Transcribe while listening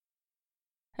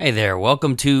Hey there,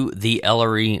 welcome to the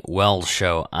Ellery Wells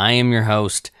Show. I am your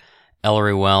host,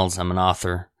 Ellery Wells. I'm an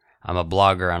author, I'm a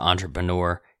blogger, an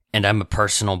entrepreneur, and I'm a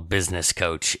personal business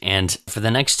coach. And for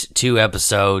the next 2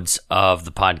 episodes of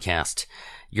the podcast,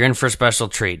 you're in for a special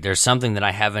treat. There's something that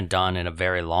I haven't done in a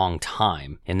very long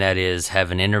time, and that is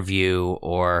have an interview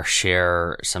or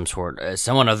share someone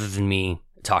other than me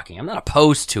talking. I'm not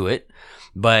opposed to it,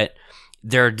 but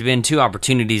there have been 2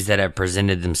 opportunities that have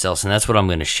presented themselves, and that's what I'm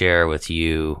going to share with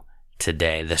you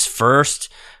today. This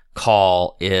first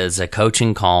call is a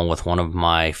coaching call with one of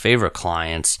my favorite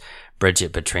clients, Bridgette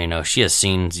Petrino. She has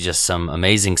seen just some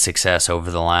amazing success over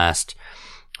the last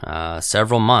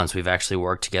several months. We've actually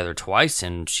worked together twice,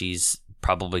 and she's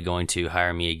probably going to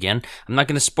hire me again. I'm not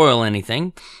going to spoil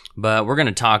anything, but we're going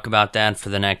to talk about that for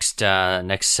the next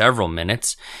several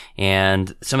minutes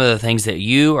and some of the things that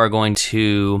you are going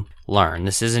to learn.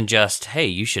 This isn't just, hey,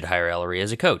 you should hire Ellery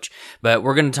as a coach, but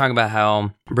we're going to talk about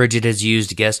how Bridgette has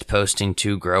used guest posting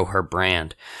to grow her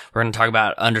brand. We're going to talk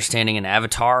about understanding an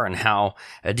avatar and how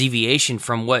a deviation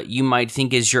from what you might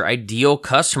think is your ideal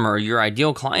customer or your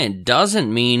ideal client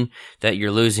doesn't mean that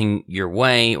you're losing your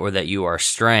way or that you are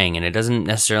straying, and it doesn't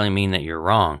necessarily mean that you're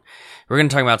wrong. We're going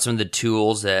to talk about some of the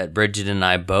tools that Bridgette and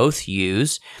I both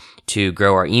use to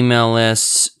grow our email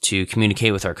lists, to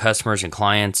communicate with our customers and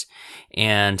clients.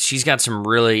 And she's got some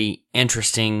really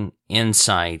interesting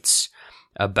insights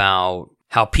about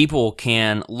how people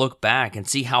can look back and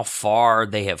see how far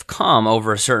they have come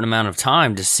over a certain amount of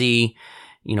time to see,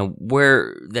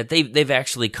 where that they've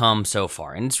actually come so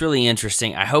far. And it's really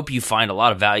interesting. I hope you find a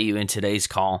lot of value in today's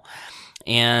call.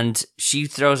 And she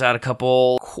throws out a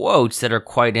couple quotes that are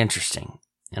quite interesting.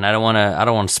 And I don't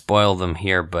want to spoil them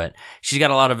here, but she's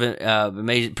got a lot of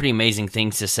pretty amazing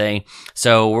things to say.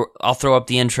 So I'll throw up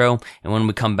the intro, and when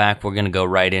we come back, we're going to go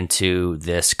right into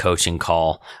this coaching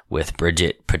call with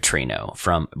Bridgette Petrino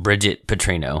from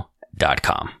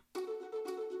bridgettepetrino.com.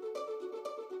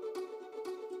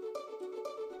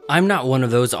 I'm not one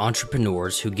of those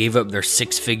entrepreneurs who gave up their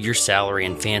 6-figure salary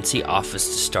and fancy office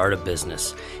to start a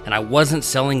business, and I wasn't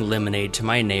selling lemonade to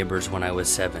my neighbors when I was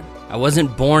 7. I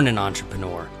wasn't born an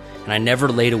entrepreneur, and I never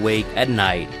laid awake at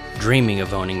night dreaming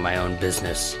of owning my own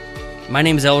business. My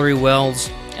name is Ellery Wells,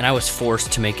 and I was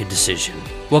forced to make a decision.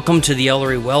 Welcome to the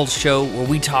Ellery Wells Show, where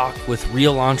we talk with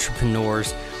real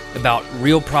entrepreneurs about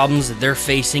real problems that they're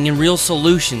facing and real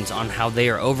solutions on how they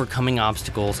are overcoming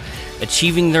obstacles,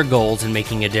 achieving their goals, and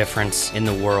making a difference in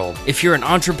the world. If you're an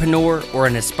entrepreneur or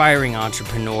an aspiring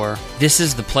entrepreneur, this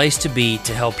is the place to be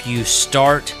to help you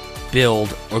start,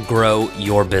 build, or grow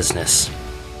your business.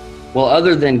 Well,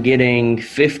 other than getting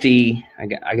 50, I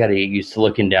got to get used to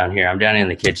looking down here. I'm down in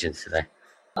the kitchen today.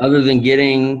 Other than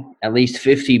getting at least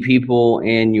 50 people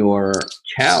in your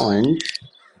challenge,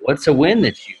 what's a win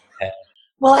that you had?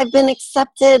 Well, I've been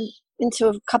accepted into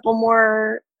a couple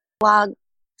more blog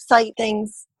site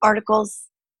things, articles.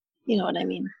 You know what I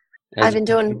mean. I've been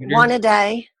doing one a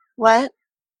day. What?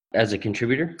 As a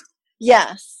contributor?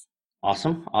 Yes.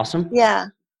 Awesome. Yeah.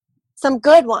 Some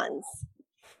good ones.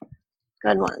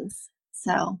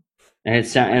 So.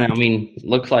 And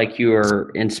looks like you are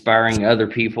inspiring other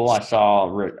people. I saw,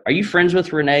 are you friends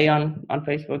with Renee on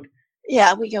Facebook?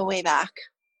 Yeah, we go way back.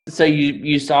 So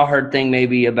you saw her thing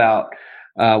maybe about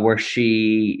where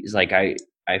she is like, I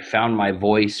found my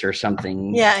voice or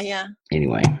something. Yeah.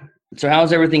 Anyway, so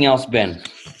how's everything else been?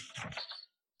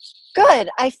 Good.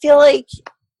 I feel like,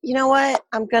 you know what?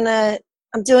 I'm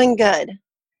doing good.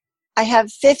 I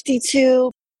have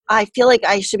 52. I feel like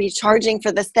I should be charging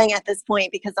for this thing at this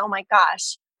point because, oh my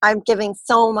gosh, I'm giving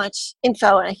so much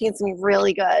info and I think it's going to be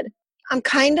really good. I'm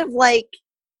kind of like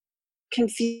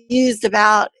confused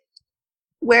about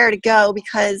where to go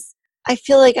because I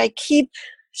feel like I keep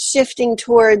shifting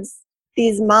towards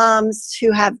these moms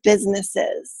who have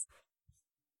businesses.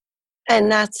 And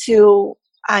that's who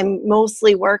I'm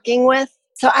mostly working with.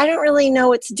 So I don't really know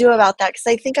what to do about that because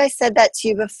I think I said that to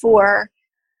you before.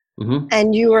 Mm-hmm.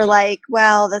 And you were like,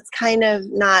 well, that's kind of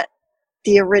not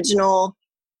the original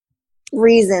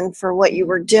reason for what you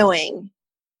were doing.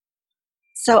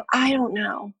 So I don't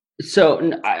know.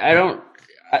 So I don't...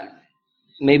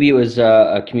 Maybe it was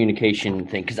a communication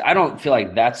thing because I don't feel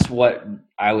like that's what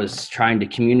I was trying to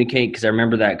communicate because I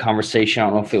remember that conversation. I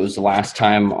don't know if it was the last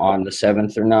time on the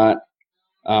 7th or not.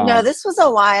 No, this was a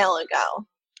while ago.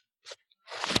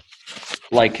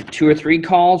 Like 2 or 3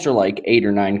 calls or like 8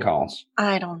 or 9 calls?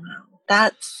 I don't know.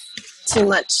 That's too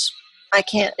much. I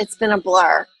can't. It's been a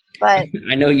blur. But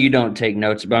I know you don't take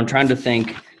notes, but I'm trying to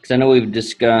think because I know we've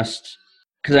discussed.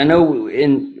 Because I know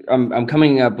I'm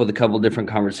coming up with a couple different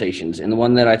conversations, and the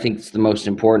one that I think is the most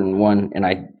important one, and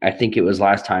I think it was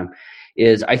last time,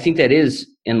 is I think that is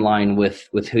in line with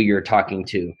who you're talking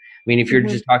to. I mean, if you're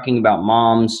just talking about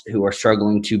moms who are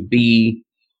struggling to be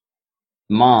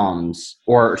moms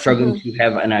or struggling to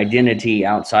have an identity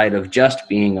outside of just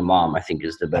being a mom, I think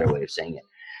is the better way of saying it.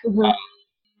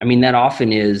 I mean, that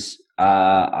often is,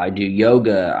 I do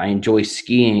yoga, I enjoy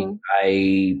skiing,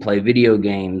 I play video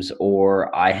games,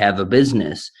 or I have a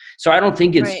business. So I don't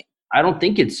think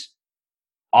it's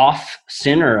off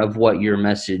center of what your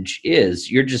message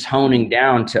is. You're just honing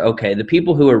down to, okay, the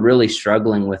people who are really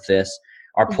struggling with this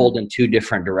are pulled in two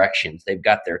different directions. They've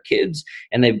got their kids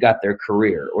and they've got their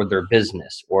career or their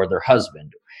business or their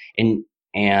husband.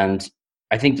 And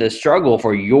I think the struggle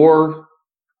for your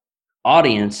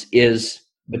audience is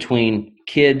between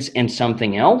kids and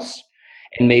something else.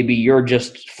 And maybe you're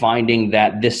just finding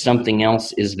that this something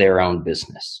else is their own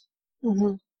business.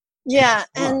 Yeah.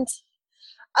 And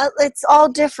it's all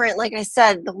different. Like I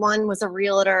said, the one was a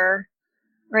realtor.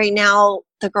 Right now,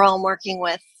 the girl I'm working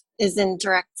with is in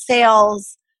direct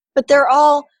sales. But they're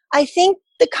all, I think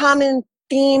the common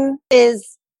theme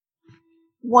is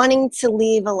wanting to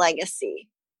leave a legacy.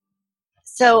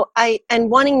 And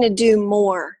wanting to do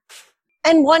more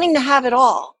and wanting to have it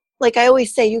all. Like I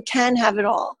always say, you can have it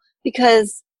all,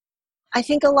 because I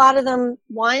think a lot of them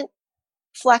want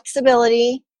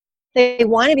flexibility. They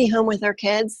want to be home with their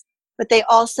kids, but they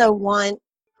also want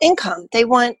income. They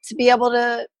want to be able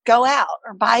to go out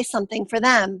or buy something for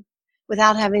them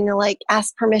without having to like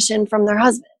ask permission from their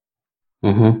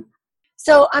husband.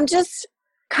 So I'm just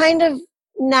kind of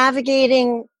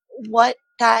navigating what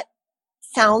that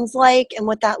sounds like and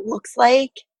what that looks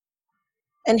like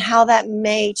and how that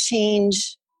may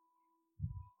change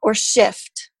or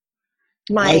shift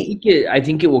my... I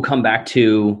think it will come back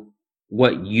to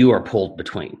what you are pulled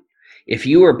between. If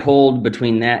you were pulled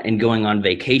between that and going on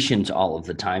vacations all of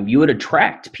the time, you would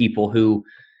attract people who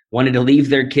wanted to leave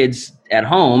their kids at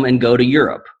home and go to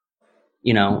Europe,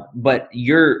 but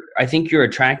I think you're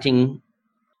attracting,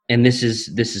 and this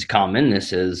is common.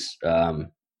 This is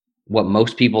what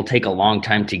most people take a long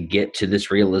time to get to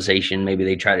this realization. Maybe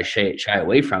they try to shy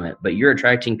away from it, but you're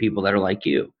attracting people that are like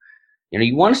you.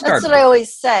 You want to start. That's what I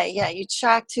always say. Yeah, you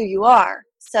attract who you are.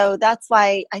 So that's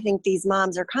why I think these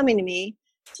moms are coming to me,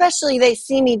 especially they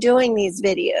see me doing these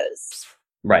videos.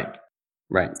 Right.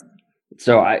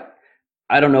 So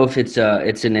I don't know if it's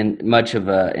much of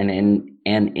an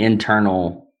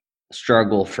internal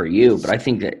struggle for you, but I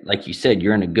think that, like you said,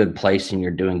 you're in a good place and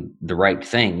you're doing the right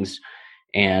things,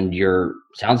 and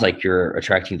sounds like you're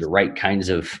attracting the right kinds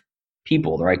of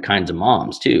people, the right kinds of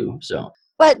moms too. So.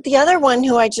 But the other one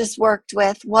who I just worked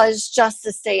with was just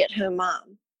a stay-at-home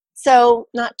mom. So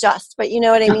not just, but you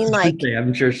know what I mean? Like,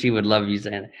 I'm sure she would love you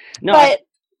saying it. No, but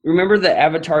remember the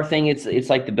avatar thing? It's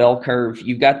like the bell curve.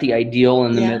 You've got the ideal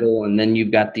in the middle, and then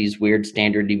you've got these weird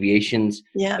standard deviations.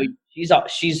 Yeah. So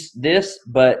she's this,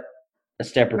 but a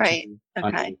step or two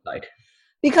on the inside.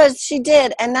 Because she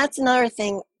did, and that's another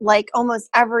thing. Like almost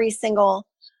every single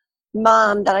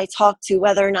mom that I talk to,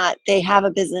 whether or not they have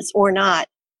a business or not,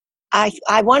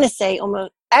 I want to say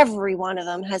almost every one of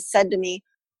them has said to me,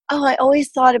 oh, I always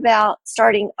thought about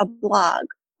starting a blog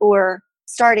or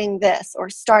starting this or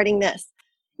starting this.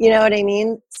 You know what I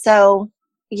mean? So,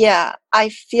 yeah, I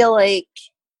feel like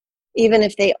even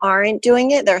if they aren't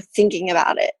doing it, they're thinking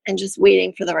about it and just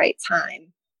waiting for the right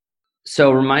time.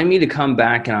 So remind me to come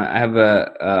back, and I have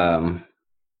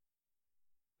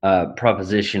a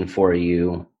proposition for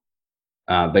you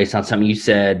based on something you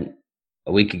said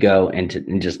a week ago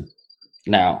and just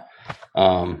now.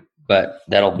 But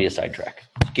that'll be a sidetrack.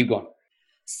 Keep going.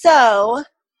 So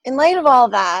in light of all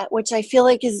that, which I feel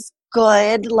like is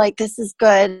good, like this is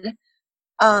good,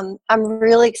 I'm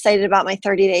really excited about my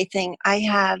 30-day thing. I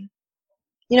have,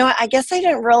 I guess I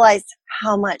didn't realize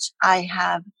how much I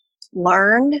have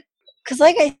learned. Because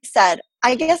like I said,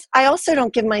 I guess I also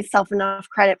don't give myself enough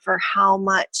credit for how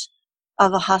much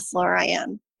of a hustler I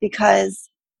am. Because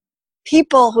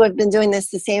people who have been doing this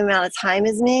the same amount of time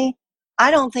as me, I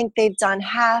don't think they've done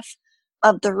half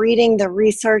of the reading, the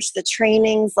research, the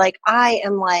trainings. Like I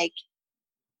am like,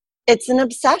 it's an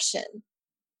obsession.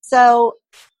 So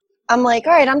I'm like,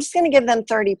 all right, I'm just going to give them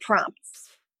 30 prompts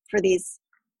for these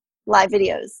live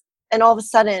videos. And all of a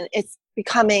sudden it's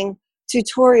becoming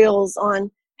tutorials on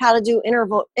how to do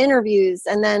interviews,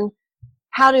 and then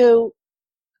how to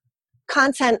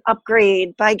content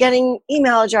upgrade by getting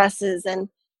email addresses, and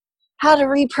how to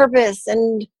repurpose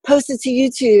and post it to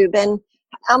YouTube. And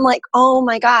I'm like, oh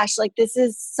my gosh, like this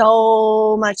is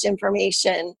so much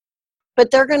information,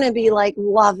 but they're going to be like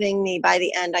loving me by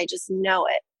the end. I just know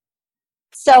it.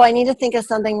 So I need to think of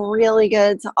something really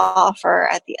good to offer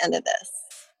at the end of this.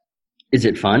 Is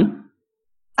it fun?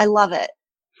 I love it.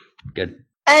 Good.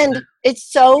 And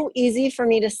it's so easy for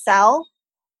me to sell.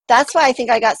 That's why I think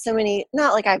I got so many,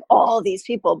 not like I have all these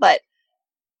people, but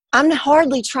I'm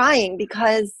hardly trying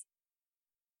because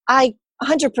I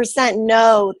 100%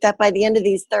 know that by the end of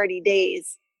these 30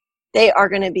 days, they are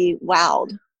going to be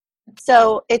wowed.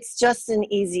 So it's just an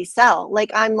easy sell.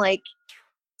 Like I'm like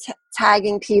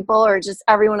tagging people or just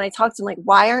everyone I talk to, I'm like,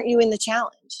 why aren't you in the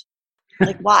challenge?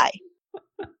 Like, why?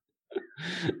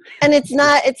 And it's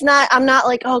not, I'm not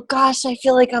like, oh gosh, I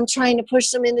feel like I'm trying to push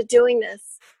them into doing this.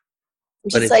 I'm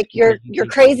just like, you're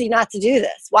crazy not to do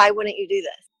this. Why wouldn't you do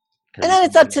this? And then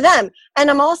it's up to them. And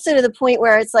I'm also to the point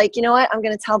where it's like, you know what? I'm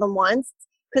going to tell them once,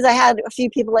 because I had a few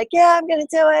people like, yeah, I'm going to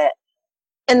do it.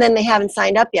 And then they haven't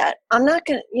signed up yet. I'm not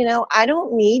going to, I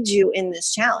don't need you in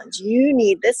this challenge. You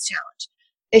need this challenge.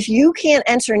 If you can't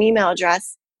enter an email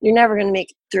address, you're never going to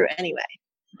make it through anyway.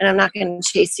 And I'm not going to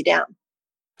chase you down.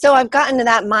 So I've gotten to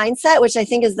that mindset, which I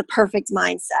think is the perfect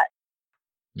mindset.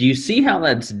 Do you see how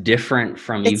that's different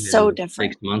from it's even so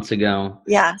different. 6 months ago?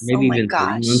 Yes. Maybe oh my even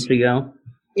gosh. 3 months ago?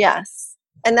 Yes.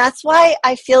 And that's why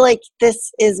I feel like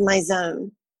this is my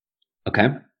zone. Okay.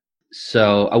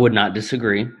 So I would not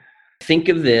disagree. Think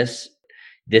of this.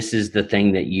 This is the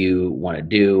thing that you want to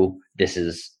do. This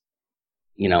is,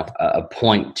 a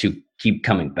point to keep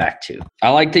coming back to. I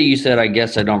like that you said, I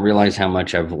guess I don't realize how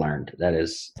much I've learned.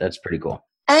 That's pretty cool.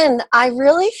 And I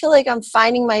really feel like I'm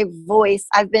finding my voice.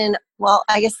 I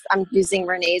guess I'm using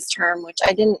Renee's term, which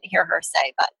I didn't hear her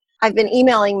say, but I've been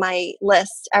emailing my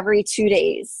list every 2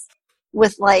 days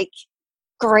with like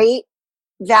great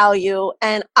value.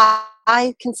 And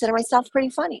I consider myself pretty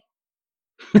funny.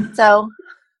 So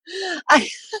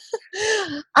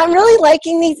I'm really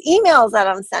liking these emails that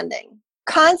I'm sending.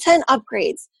 Content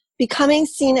upgrades, becoming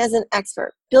seen as an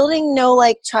expert, building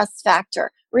know-like trust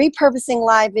factor, repurposing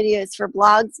live videos for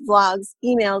blogs, vlogs,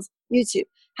 emails, YouTube,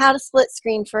 how to split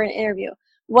screen for an interview,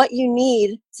 what you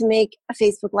need to make a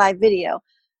Facebook Live video,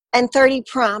 and 30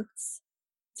 prompts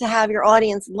to have your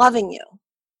audience loving you.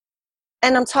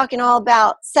 And I'm talking all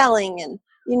about selling, and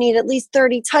you need at least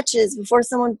 30 touches before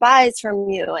someone buys from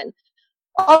you, and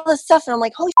all this stuff. And I'm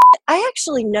like, holy shit, I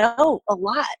actually know a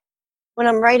lot when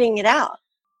I'm writing it out.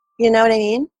 You know what I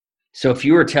mean? So if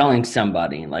you were telling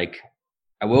somebody, like,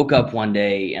 I woke up one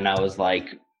day and I was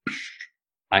like,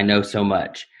 I know so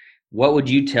much. What would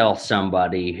you tell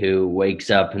somebody who wakes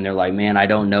up and they're like, man, I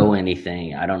don't know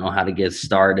anything. I don't know how to get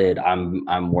started.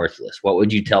 I'm worthless. What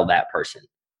would you tell that person?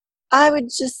 I would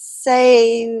just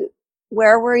say,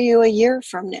 where were you a year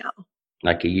from now?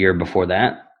 Like a year before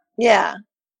that? Yeah.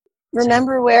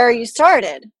 Remember where you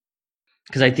started.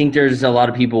 Because I think there's a lot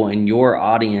of people in your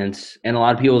audience and a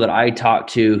lot of people that I talk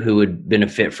to who would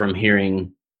benefit from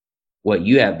hearing what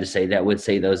you have to say that would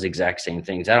say those exact same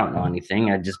things. I don't know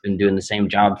anything. I've just been doing the same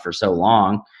job for so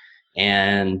long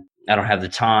and I don't have the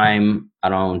time.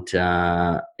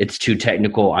 It's too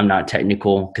technical. I'm not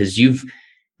technical because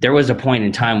there was a point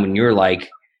in time when you're like,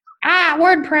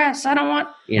 WordPress, I don't want,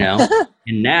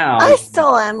 and now I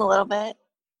still am a little bit.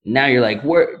 Now you're like,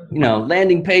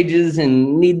 landing pages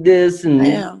and need this and,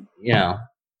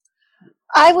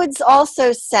 I would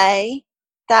also say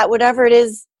that whatever it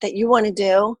is that you want to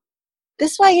do,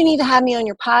 this is why you need to have me on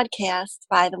your podcast,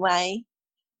 by the way.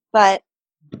 But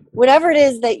whatever it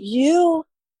is that you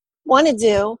want to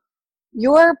do,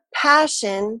 your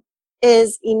passion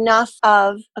is enough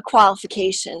of a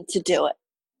qualification to do it.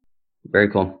 Very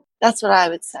cool. That's what I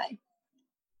would say.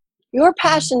 Your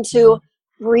passion to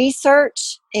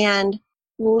research and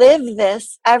live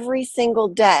this every single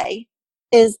day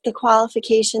is the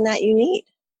qualification that you need.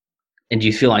 And do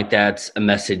you feel like that's a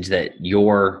message that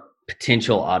your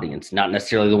potential audience, not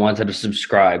necessarily the ones that are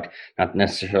subscribed, not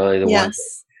necessarily the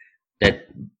ones that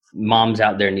moms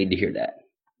out there need to hear that?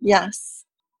 Yes.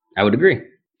 I would agree.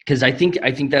 Because I think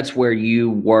that's where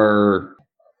you were,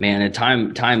 man, and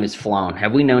time has flown.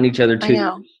 Have we known each other 2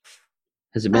 years?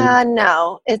 Has it been?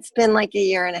 No, it's been like a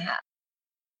year and a half.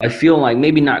 I feel like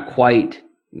maybe not quite.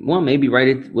 Well, maybe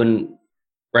when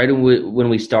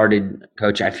we started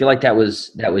coaching, I feel like that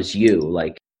was you.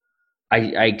 Like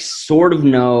I sort of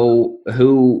know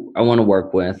who I want to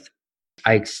work with.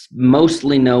 I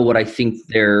mostly know what I think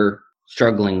they're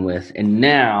struggling with, and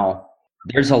now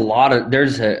there's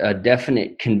a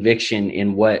definite conviction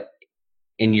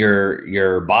in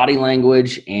your body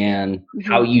language and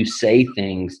how you say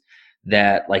things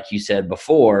that, like you said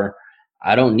before,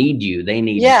 I don't need you. They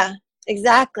need you.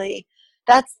 Exactly.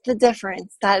 That's the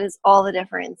difference. That is all the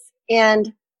difference.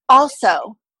 And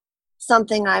also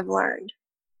something I've learned.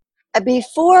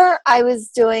 Before I was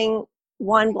doing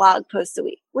 1 blog post a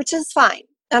week, which is fine.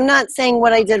 I'm not saying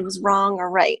what I did was wrong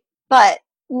or right. But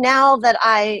now that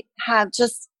I have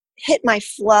just hit my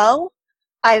flow,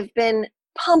 I've been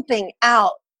pumping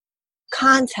out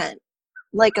content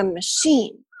like a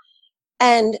machine.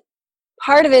 And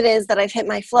part of it is that I've hit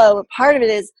my flow, but part of it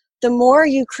is the more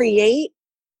you create,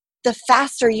 the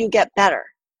faster you get better.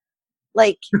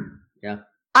 Like, yeah,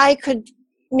 I could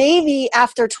maybe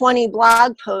after 20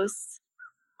 blog posts,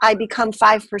 I become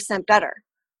 5% better.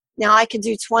 Now I could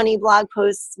do 20 blog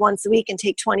posts once a week and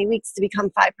take 20 weeks to become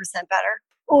 5% better.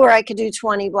 Or I could do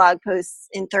 20 blog posts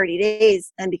in 30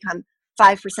 days and become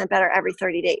 5% better every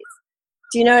 30 days.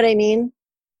 Do you know what I mean?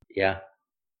 Yeah.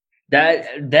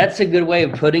 That's a good way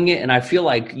of putting it. And I feel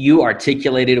like you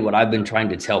articulated what I've been trying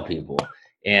to tell people.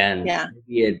 And yeah,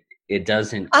 maybe it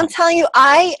doesn't. I'm telling you,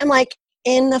 I am like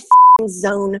in the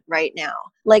zone right now.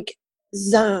 Like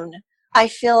zone. I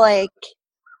feel like,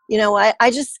 you know what?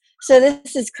 So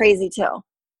this is crazy too.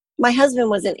 My husband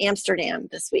was in Amsterdam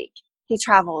this week. He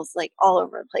travels like all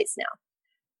over the place now.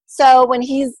 So when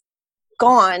he's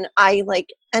gone, I like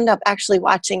end up actually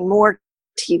watching more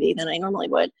TV than I normally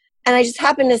would. And I just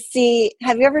happened to see,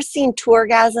 have you ever seen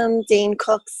Tourgasm, Dane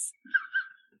Cook's?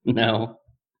 No.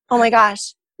 Oh my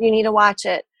gosh, you need to watch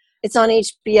it. It's on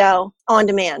HBO on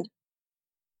demand.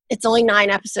 It's only 9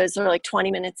 episodes, so they're like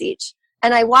 20 minutes each.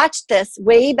 And I watched this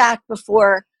way back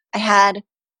before I had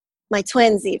my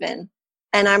twins even.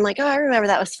 And I'm like, oh, I remember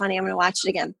that was funny. I'm going to watch it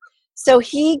again. So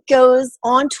he goes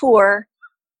on tour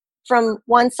from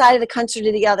one side of the country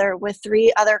to the other with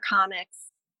 3 other comics.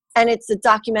 And it's a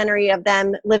documentary of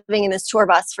them living in this tour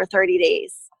bus for 30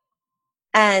 days.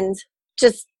 And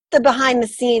just the behind the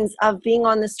scenes of being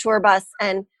on this tour bus,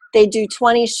 and they do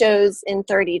 20 shows in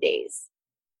 30 days.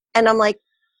 And I'm like,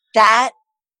 that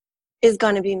is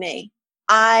going to be me.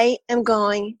 I am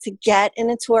going to get in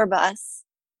a tour bus.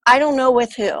 I don't know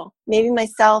with who. Maybe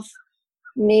myself,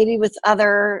 maybe with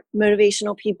other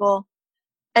motivational people.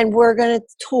 And we're going to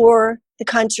tour the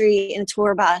country in a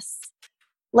tour bus.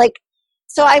 Like,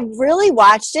 so I really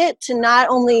watched it to not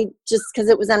only just because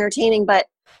it was entertaining, but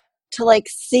to like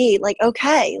see like,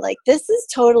 okay, like this is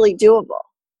totally doable.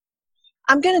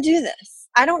 I'm going to do this.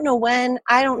 I don't know when,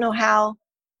 I don't know how,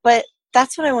 but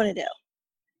that's what I want to do.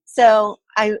 So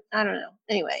I don't know.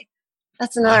 Anyway,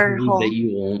 that's another whole. That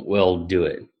you will do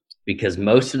it because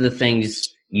most of the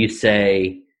things you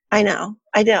say. I know.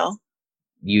 I do.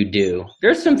 You do.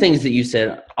 There's some things that you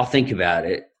said, I'll think about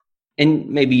it. And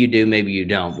maybe you do, maybe you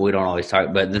don't. We don't always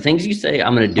talk. But the things you say,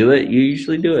 I'm going to do it, you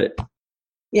usually do it.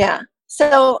 Yeah.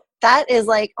 So that is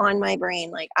like on my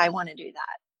brain. Like, I want to do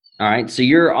that. All right. So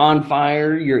you're on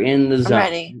fire. You're in the zone.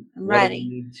 I'm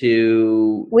ready.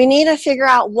 We need to figure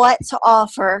out what to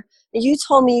offer. You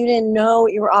told me you didn't know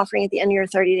what you were offering at the end of your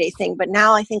 30-day thing. But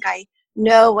now I think I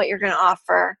know what you're going to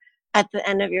offer at the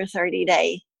end of your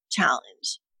 30-day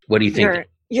challenge. What do you think?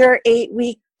 Your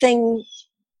 8-week thing.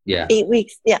 Yeah. 8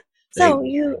 weeks. Yeah. So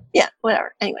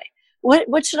whatever. Anyway,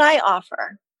 what should I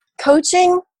offer?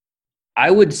 Coaching?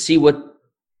 I would see what,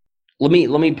 let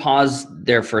me pause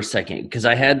there for a second because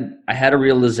I had a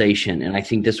realization, and I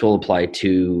think this will apply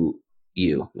to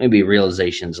you. Maybe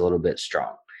realization's a little bit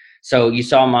strong. So you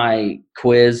saw my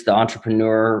quiz, the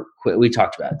entrepreneur quiz, we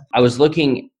talked about it. I was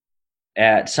looking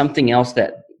at something else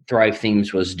that Thrive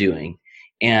Themes was doing,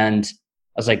 and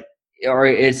I was like, or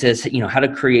it says, how to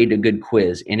create a good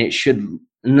quiz. And it should,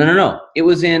 no. It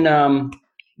was in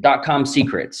 .com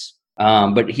secrets.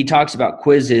 But he talks about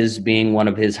quizzes being one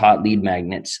of his hot lead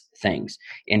magnets things.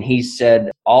 And he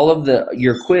said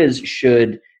your quiz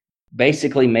should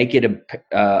basically make it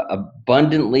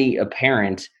abundantly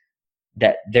apparent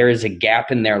that there is a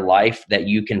gap in their life that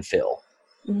you can fill.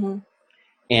 Mm-hmm.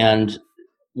 And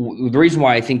the reason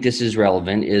why I think this is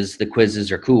relevant is the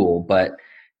quizzes are cool, but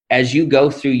as you go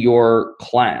through your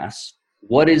class,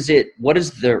 what is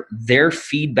their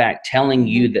feedback telling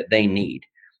you that they need?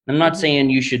 I'm not saying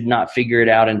you should not figure it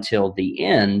out until the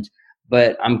end,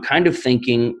 but I'm kind of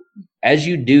thinking as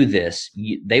you do this,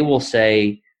 they will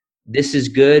say, this is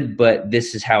good, but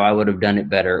this is how I would have done it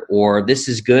better. Or this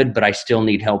is good, but I still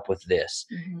need help with this.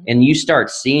 Mm-hmm. And you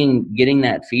start getting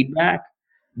that feedback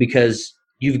because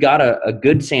you've got a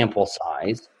good sample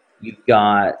size. You've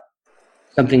got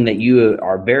something that you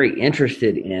are very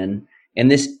interested in. And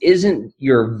this isn't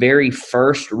your very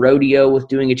first rodeo with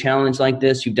doing a challenge like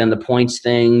this. You've done the points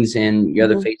things and your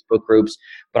other Facebook groups.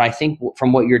 But I think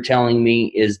from what you're telling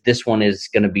me is this one is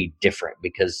going to be different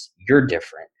because you're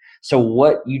different. So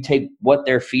what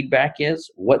their feedback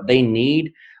is, what they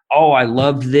need. Oh, I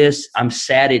loved this. I'm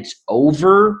sad it's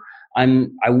over.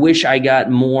 I wish I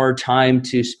got more time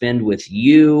to spend with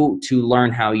you to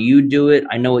learn how you do it.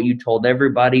 I know what you told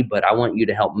everybody, but I want you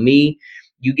to help me.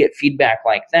 you get feedback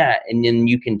like that, and then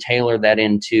you can tailor that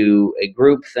into a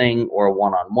group thing or a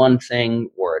one-on-one thing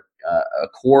or a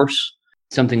course,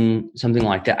 something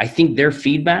like that. I think their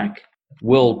feedback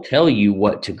will tell you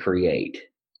what to create.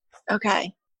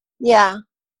 Okay. Yeah.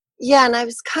 Yeah. And I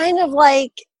was kind of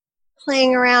like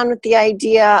playing around with the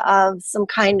idea of some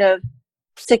kind of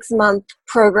 6-month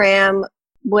program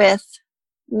with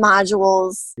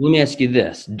modules. Let me ask you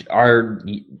this. Are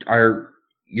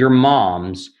your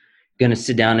moms going to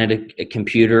sit down at a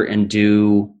computer and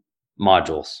do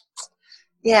modules?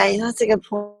 Yeah, that's a good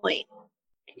point.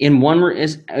 In one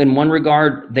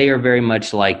regard, they are very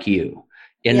much like you.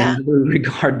 In another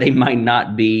regard, they might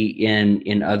not be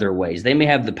in other ways. They may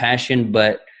have the passion,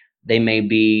 but they may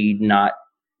be not.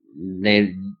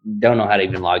 They don't know how to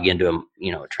even log into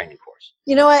a training course.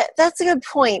 You know what? That's a good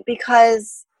point,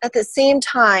 because at the same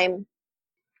time,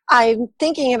 I'm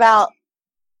thinking about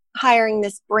hiring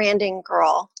this branding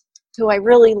girl who I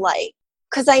really like,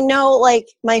 because I know like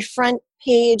my front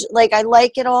page, like I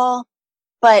like it all,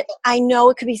 but I know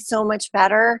it could be so much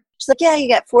better. She's like, yeah, you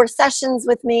get 4 sessions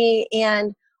with me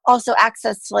and also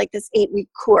access to like this 8-week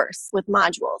course with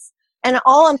modules. And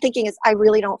all I'm thinking is I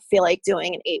really don't feel like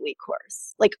doing an 8-week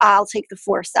course. Like I'll take the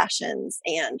 4 sessions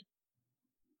and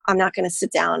I'm not going to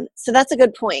sit down. So that's a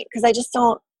good point, because I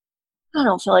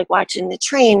don't feel like watching the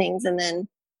trainings and then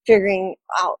figuring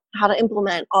out how to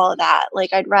implement all of that.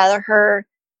 Like I'd rather her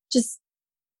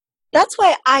that's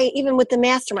why even with the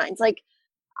masterminds, like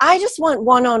I just want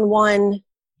one-on-one,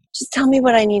 just tell me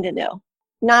what I need to do,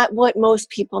 not what most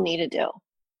people need to do,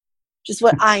 just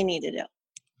what I need to do.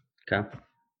 Okay.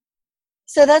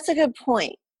 So that's a good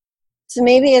point. So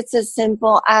maybe it's as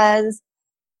simple as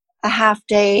a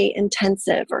half-day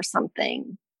intensive or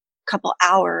something, a couple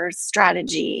hours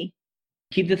strategy.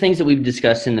 Keep the things that we've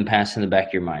discussed in the past in the back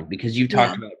of your mind, because you've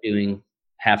talked about doing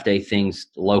half-day things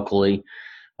locally.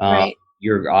 Right.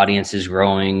 Your audience is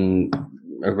growing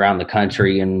around the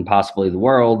country and possibly the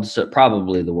world, so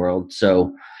probably the world.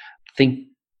 So think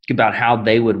about how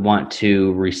they would want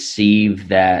to receive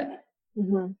that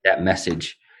that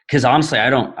message. Because honestly, I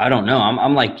don't know.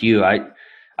 I'm like you. I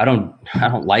don't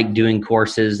like doing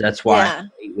courses. That's why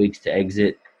 8 weeks to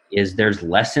exit is there's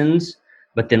lessons,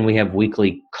 but then we have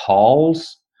weekly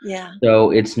calls. Yeah.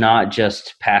 So it's not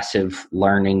just passive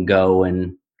learning, go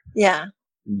and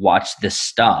watch this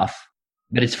stuff,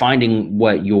 but it's finding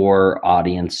what your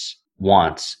audience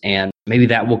wants. And maybe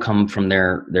that will come from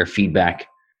their feedback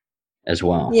as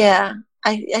well. Yeah.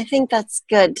 I think that's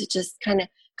good to just kind of,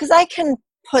 because I can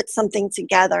put something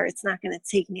together. It's not going to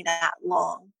take me that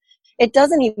long. It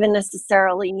doesn't even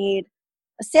necessarily need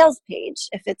a sales page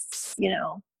if it's,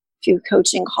 a few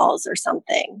coaching calls or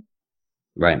something.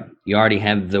 Right. You already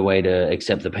have the way to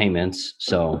accept the payments.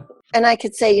 So. And I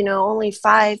could say, only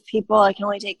 5 people. I can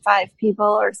only take 5 people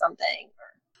or something.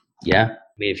 Yeah. I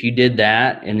mean, if you did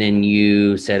that and then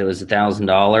you said it was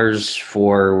 $1,000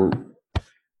 for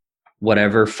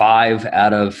whatever, 5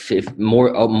 out of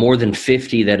more than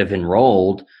 50 that have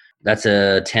enrolled, that's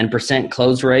a 10%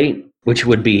 close rate, which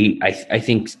would be, I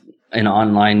think in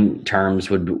online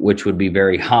terms which would be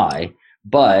very high,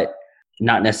 but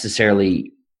not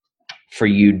necessarily for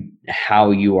you,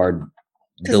 how you are.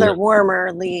 Because they're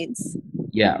warmer leads.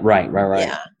 Yeah. Right.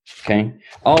 Yeah. Okay.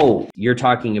 Oh, you're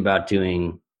talking about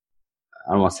doing,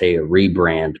 I don't want to say a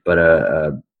rebrand, but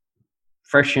a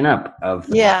freshen up of.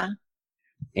 Yeah.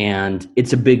 And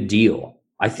it's a big deal.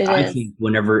 I think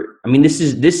whenever, I mean, this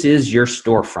is your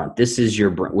storefront. This is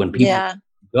your, when people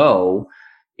go,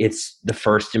 it's the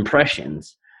first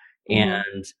impressions.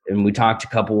 And we talked a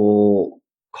couple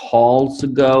calls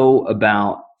ago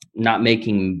about not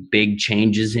making big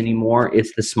changes anymore.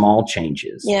 It's the small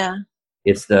changes. Yeah.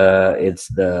 It's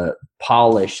the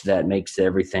polish that makes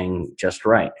everything just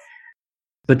right.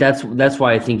 But that's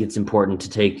why I think it's important to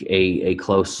take a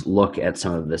close look at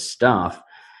some of this stuff.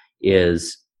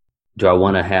 Is, do I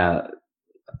want to have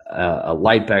a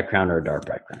light background or a dark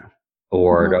background?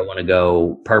 Or do I want to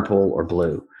go purple or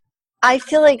blue? I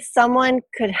feel like someone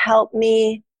could help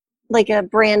me, like a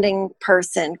branding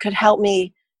person could help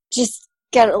me just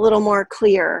get a little more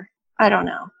clear. I don't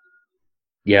know.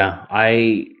 Yeah,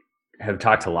 I have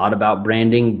talked a lot about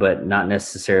branding, but not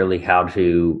necessarily how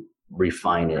to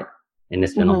refine it. And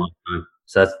it's been a long time.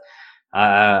 So that's,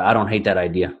 I don't hate that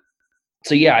idea.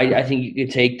 So yeah, I think you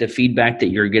could take the feedback that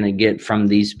you're going to get from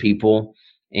these people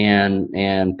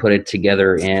and put it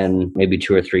together in maybe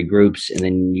 2 or 3 groups, and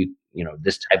then you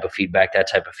this type of feedback, that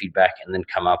type of feedback, and then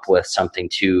come up with something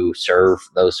to serve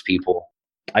those people.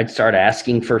 I'd start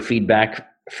asking for feedback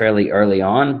fairly early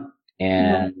on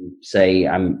and say,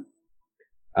 I'm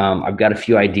I've got a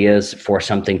few ideas for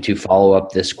something to follow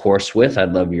up this course with.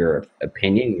 I'd love your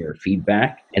opinion, your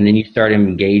feedback. And then you start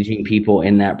engaging people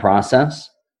in that process,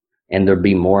 and they'll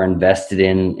be more invested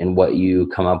in what you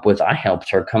come up with. I helped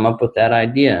her come up with that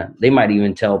idea. They might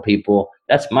even tell people,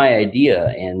 that's my idea,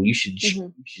 and you should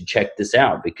check this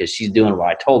out because she's doing what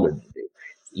I told her to do,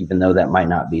 even though that might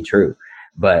not be true.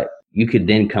 But you could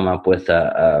then come up with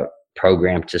a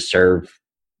program to serve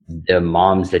the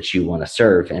moms that you want to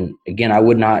serve. And again, I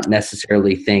would not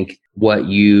necessarily think when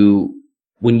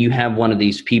you have one of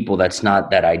these people that's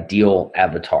not that ideal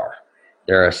avatar,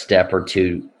 they're a step or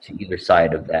two to either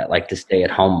side of that, like the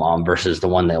stay-at-home mom versus the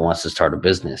one that wants to start a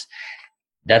business.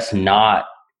 That's not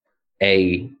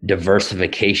a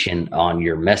diversification on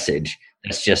your message.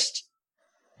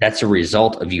 That's a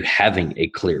result of you having a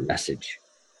clear message.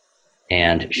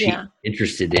 And she's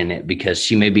interested in it because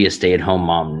she may be a stay-at-home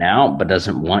mom now, but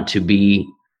doesn't want to be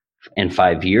in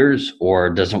 5 years or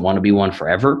doesn't want to be one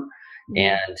forever.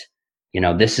 And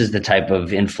this is the type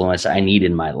of influence I need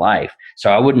in my life.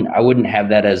 So I wouldn't have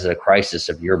that as a crisis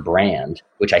of your brand,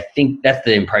 which I think that's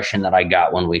the impression that I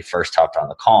got when we first talked on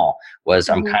the call was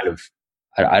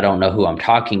I don't know who I'm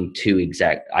talking to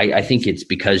I think it's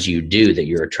because you do that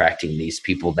you're attracting these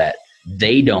people that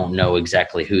they don't know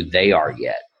exactly who they are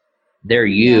yet. They're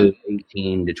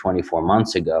 18 to 24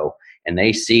 months ago, and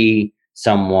they see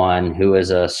someone who is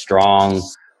a strong,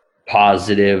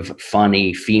 positive,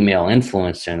 funny female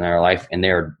influence in their life, and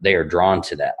they are drawn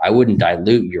to that. I wouldn't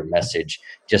dilute your message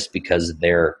just because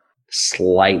they're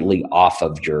slightly off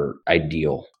of your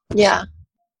ideal. Yeah.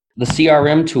 The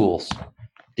CRM tools.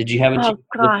 Did you have a Oh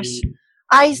gosh.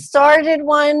 I started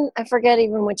one. I forget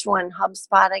even which one.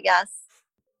 HubSpot, I guess.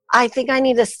 I think I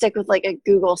need to stick with like a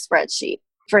Google spreadsheet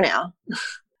for now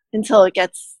until it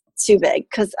gets too big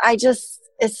because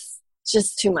it's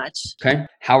just too much. Okay.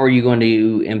 How are you going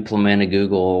to implement a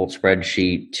Google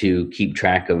spreadsheet to keep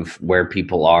track of where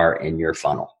people are in your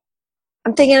funnel?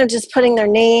 I'm thinking of just putting their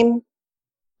name,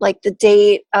 like the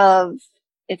date of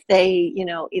if they,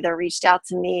 either reached out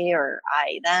to me or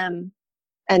I them,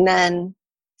 and then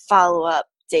follow up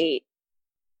date.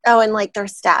 Oh, and like their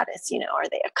status, are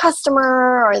they a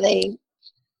customer? Are they,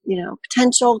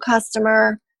 potential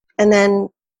customer? And then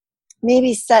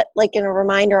maybe set like in a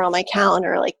reminder on my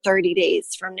calendar, like 30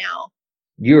 days from now.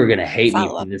 You are going to hate me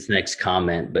for this next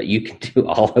comment, but you can do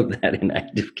all of that in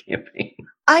ActiveCampaign.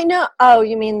 I know. Oh,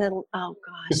 you mean oh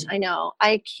gosh, I know.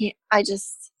 I can't,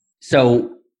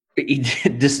 So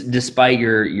despite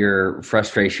your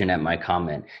frustration at my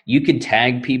comment, you could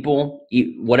tag people,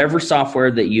 whatever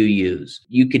software that you use,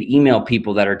 you could email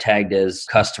people that are tagged as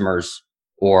customers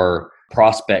or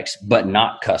prospects, but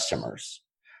not customers.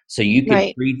 So you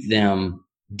can treat them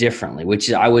differently,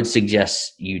 which I would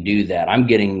suggest you do that. I'm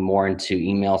getting more into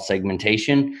email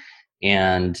segmentation,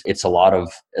 and it's a lot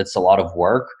of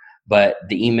work. But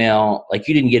the email, like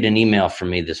you didn't get an email from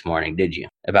me this morning, did you?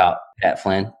 About Pat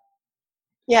Flynn?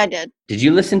 Yeah, I did. Did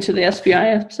you listen to the SPI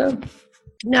episode?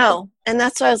 No, and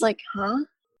that's why I was like, huh?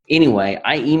 Anyway,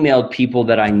 I emailed people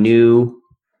that I knew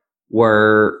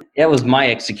that was my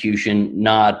execution,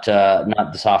 not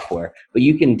the software. But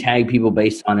you can tag people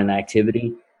based on an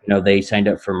activity. They signed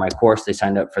up for my course, they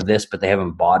signed up for this, but they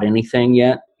haven't bought anything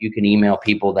yet. You can email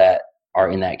people that are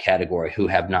in that category who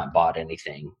have not bought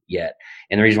anything yet.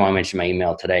 And the reason why I mentioned my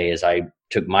email today is I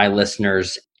took my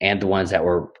listeners and the ones that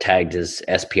were tagged as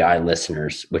SPI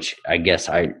listeners, which I guess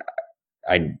I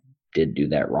did do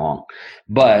that wrong.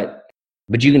 But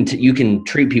you can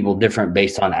treat people different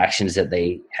based on actions that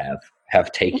they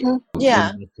have taken. Mm-hmm.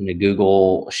 Yeah. In a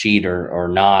Google sheet or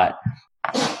not.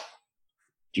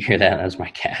 Do you hear that? That's my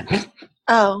cat.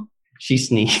 Oh. She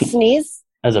sneezed. Sneeze?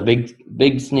 That's a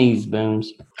big sneeze,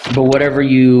 Booms. But whatever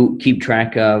you keep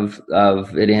track of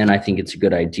it in, I think it's a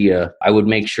good idea. I would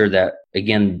make sure that,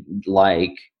 again,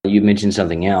 like you mentioned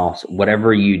something else,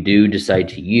 whatever you do decide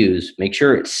to use, make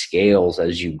sure it scales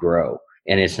as you grow.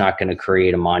 And it's not going to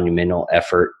create a monumental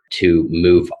effort to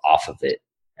move off of it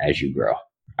as you grow.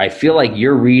 I feel like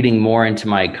you're reading more into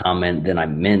my comment than I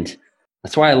meant.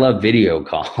 That's why I love video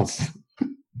calls.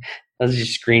 Let's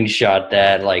just screenshot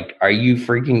that. Like, are you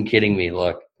freaking kidding me?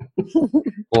 Look.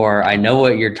 Or I know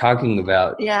what you're talking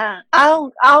about. Yeah,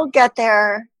 I'll get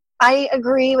there. I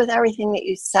agree with everything that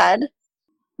you said.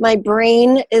 My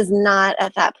brain is not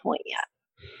at that point yet.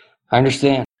 I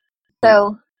understand.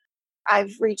 So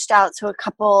I've reached out to a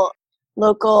couple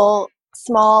local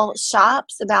small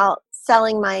shops about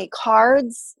selling my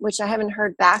cards, which I haven't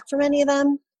heard back from any of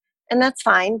them. And that's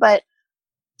fine. But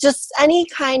just any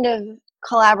kind of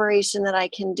collaboration that I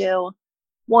can do,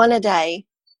 one a day,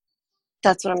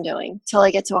 that's what I'm doing till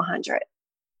I get to 100.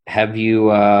 Have you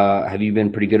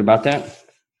been pretty good about that?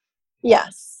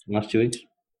 Yes. Last 2 weeks?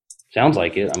 Sounds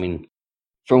like it. I mean,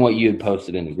 from what you had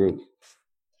posted in the group.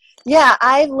 Yeah,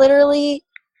 I've literally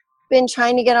been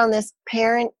trying to get on this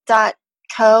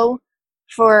parent.co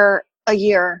for a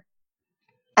year,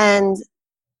 and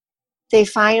they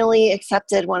finally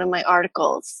accepted one of my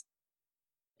articles.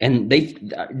 And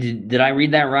did I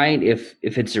read that right? If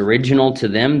it's original to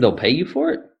them, they'll pay you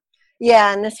for it?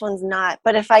 Yeah, and this one's not.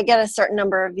 But if I get a certain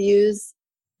number of views,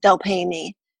 they'll pay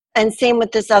me. And same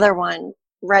with this other one,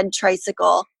 Red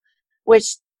Tricycle,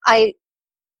 which I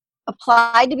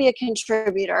applied to be a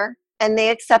contributor, and they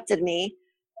accepted me.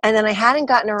 And then I hadn't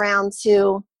gotten around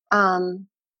to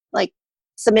like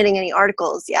submitting any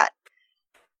articles yet.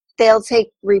 They'll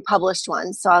take republished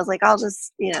ones. So I was like, I'll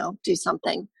just, do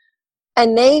something.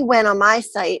 And they went on my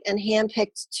site and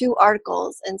handpicked 2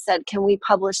 articles and said, can we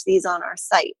publish these on our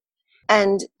site?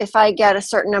 And if I get a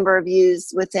certain number of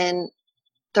views within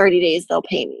 30 days, they'll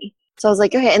pay me. So I was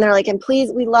like, okay. And they're like, and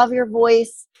please, we love your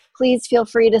voice. Please feel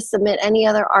free to submit any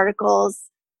other articles.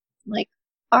 I'm like,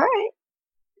 all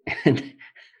right.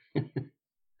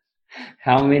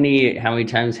 How many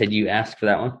times had you asked for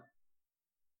that one?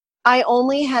 I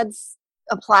only had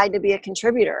applied to be a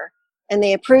contributor, and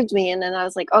they approved me. And then I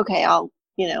was like, okay, I'll,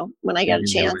 when I get a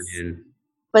chance.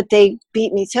 But they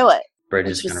beat me to it.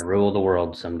 Bridgette's going to rule the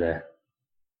world someday.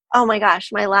 Oh my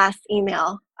gosh, my last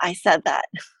email, I said that.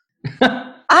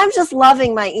 I'm just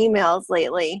loving my emails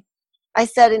lately. I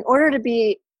said, in order to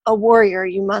be a warrior,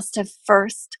 you must have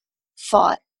first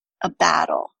fought a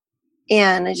battle.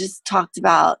 And I just talked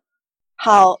about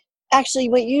how, actually,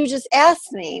 what you just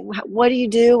asked me, what do you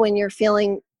do when you're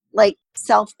feeling like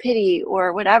self-pity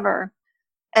or whatever?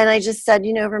 And I just said,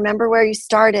 remember where you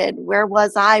started. Where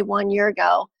was I 1 year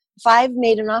ago? If I've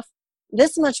made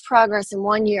this much progress in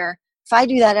 1 year, if I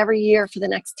do that every year for the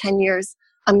next 10 years,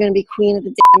 I'm going to be queen of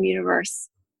the damn universe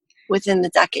within the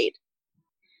decade.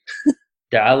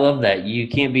 Yeah, I love that. You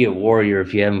can't be a warrior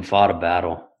if you haven't fought a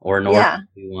battle or an order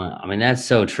you want. I mean, that's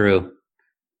so true.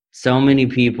 So many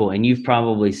people, and you've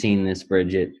probably seen this,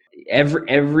 Bridgette.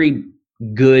 Every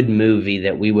good movie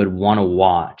that we would want to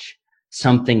watch,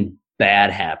 something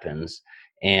bad happens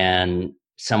and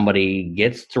somebody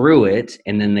gets through it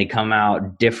and then they come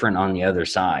out different on the other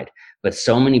side. But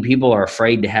so many people are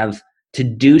afraid to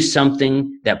do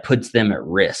something that puts them at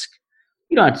risk.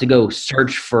 You don't have to go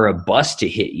search for a bus to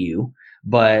hit you,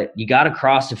 but you got to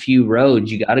cross a few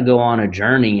roads. You got to go on a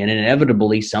journey, and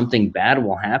inevitably something bad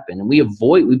will happen. And we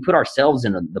put ourselves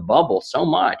in the bubble so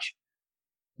much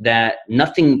that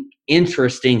nothing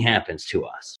interesting happens to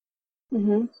us.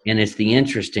 Mm-hmm. And it's the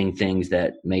interesting things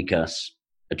that make us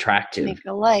attractive. Make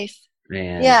a life.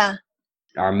 And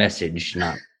our message,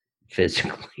 not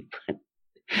physically. But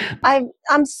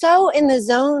I'm so in the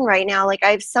zone right now. Like,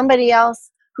 I have somebody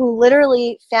else who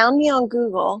literally found me on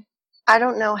Google. I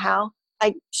don't know how.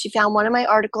 She found one of my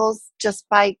articles just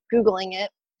by Googling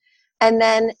it, and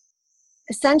then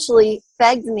essentially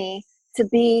begged me to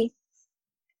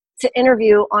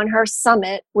interview on her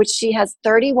summit, which she has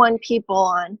 31 people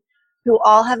on who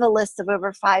all have a list of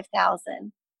over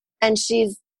 5,000. And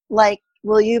she's like,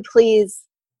 will you please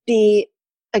be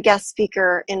a guest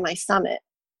speaker in my summit?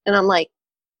 And I'm like,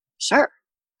 sure.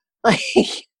 Like,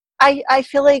 I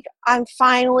feel like I'm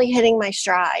finally hitting my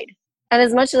stride. And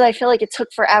as much as I feel like it took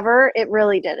forever, it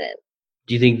really didn't.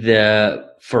 Do you think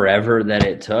the forever that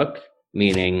it took,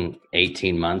 meaning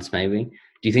 18 months maybe,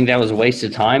 do you think that was a waste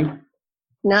of time?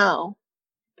 No.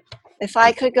 If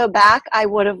I could go back, I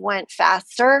would have went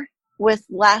faster with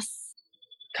less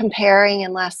comparing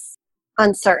and less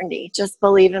uncertainty. Just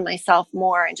believe in myself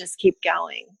more and just keep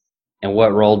going. And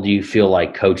what role do you feel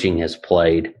like coaching has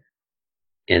played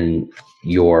in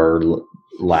your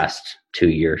last 2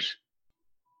 years?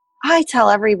 I tell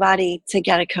everybody to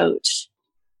get a coach.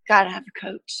 Got to have a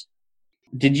coach.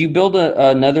 Did you build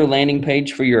another landing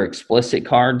page for your explicit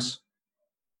cards?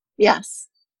 Yes.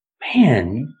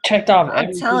 Man, you checked off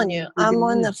I'm telling you, I'm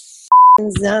on the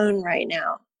zone right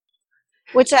now.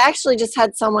 Which I actually just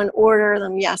had someone order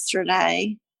them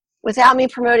yesterday without me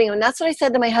promoting them. And that's what I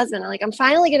said to my husband. I'm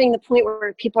finally getting to the point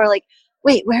where people are like,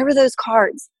 wait, where were those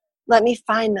cards? Let me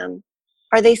find them.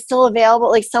 Are they still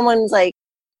available? Like, someone's like,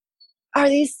 are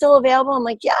these still available? I'm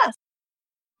like, yes.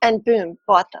 And boom,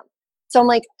 bought them. So I'm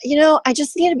like, I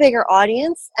just need a bigger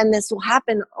audience, and this will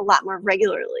happen a lot more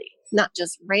regularly, not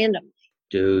just randomly.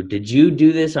 Dude, did you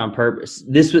do this on purpose?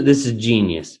 This is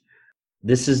genius.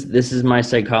 This is my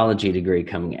psychology degree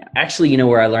coming out. Actually,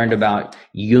 where I learned about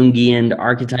Jungian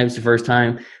archetypes the first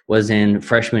time was in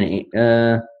freshman.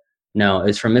 No,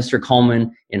 it's from Mr.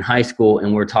 Coleman in high school,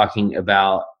 and we're talking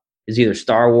about is either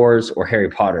Star Wars or Harry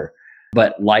Potter,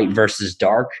 but light versus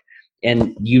dark.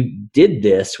 And you did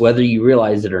this, whether you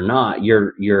realize it or not.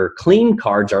 Your clean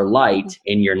cards are light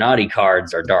and your naughty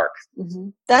cards are dark. Mm-hmm.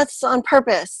 That's on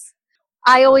purpose.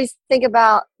 I always think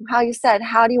about how you said,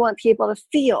 how do you want people to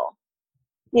feel?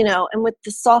 You know, and with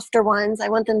the softer ones, I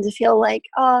want them to feel like,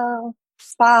 oh,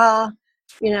 spa,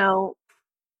 you know,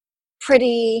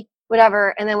 pretty,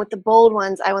 whatever. And then with the bold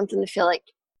ones, I want them to feel like,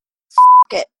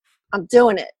 it, I'm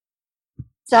doing it.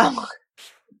 So,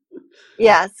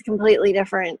 yeah, it's a completely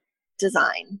different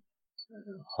design.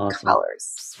 Awesome.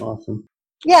 Colors. Awesome.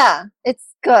 Yeah,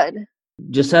 it's good.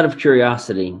 Just out of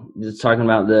curiosity, just talking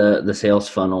about the sales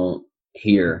funnel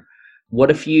here.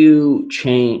 What if you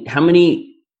change, how many,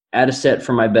 add a set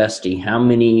for my bestie, how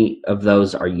many of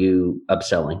those are you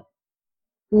upselling?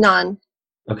 None.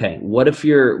 Okay. What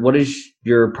is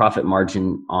your profit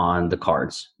margin on the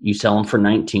cards? You sell them for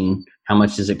 19. How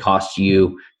much does it cost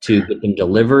you to get them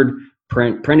delivered,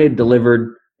 printed,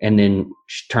 delivered, and then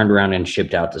turned around and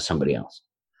shipped out to somebody else?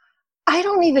 I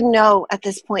don't even know at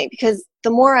this point, because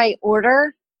the more I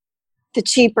order, the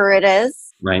cheaper it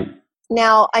is. Right.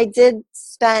 Now, I did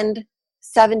spend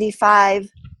 $75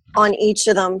 on each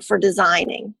of them for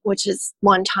designing, which is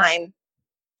one time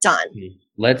done.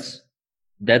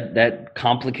 That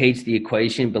complicates the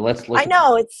equation, but let's look. I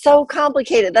know, it's so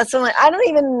complicated. That's what I don't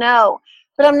even know,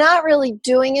 but I'm not really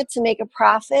doing it to make a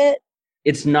profit.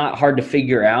 It's not hard to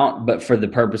figure out, but for the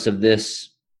purpose of this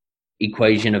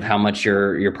equation of how much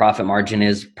your profit margin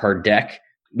is per deck,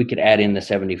 we could add in the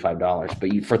 $75.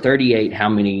 But for 38, how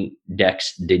many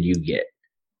decks did you get?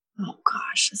 Oh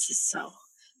gosh, this is so,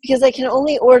 because I can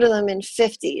only order them in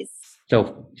 50s.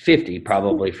 So 50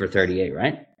 probably for 38,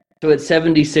 right? So it's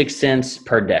 76 cents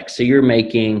per deck. So you're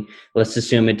making, let's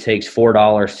assume it takes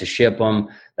 $4 to ship them.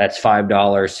 That's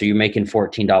 $5. So you're making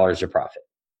 $14 of profit.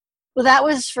 Well, that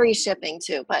was free shipping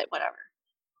too, but whatever.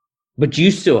 But you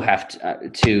still have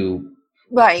to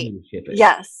right. Ship it.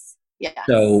 Yes. Yes.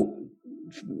 So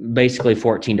basically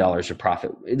 $14 of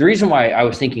profit. The reason why I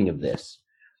was thinking of this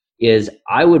is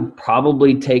I would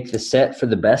probably take the set for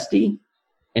the bestie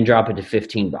and drop it to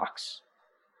 $15.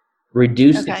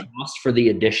 Reduce the cost for the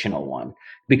additional one,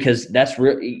 because that's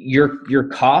your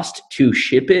cost to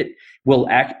ship it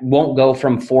won't go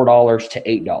from $4 to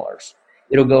 $8.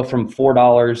 It'll go from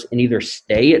 $4 and either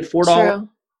stay at $4. True.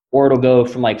 Or it'll go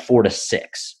from like $4 to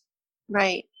 $6.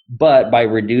 Right. But by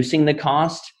reducing the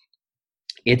cost,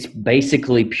 it's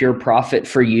basically pure profit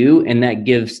for you. And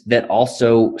that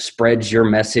also spreads your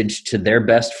message to their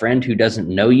best friend who doesn't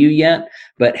know you yet.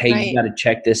 But hey, right. You got to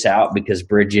check this out because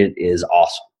Bridgette is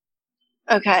awesome.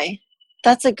 Okay.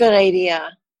 That's a good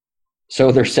idea.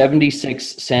 So they're 76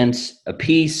 cents a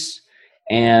piece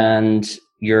and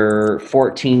you're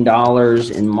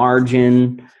 $14 in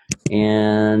margin,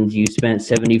 and you spent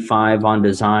 $75 on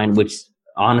design, which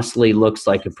honestly looks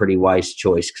like a pretty wise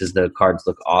choice because the cards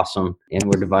look awesome. And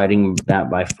we're dividing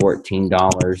that by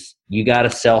 $14. You got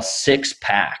to sell 6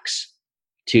 packs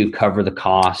to cover the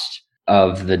cost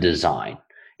of the design.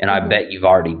 And I bet you've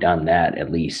already done that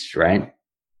at least, right?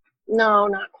 No,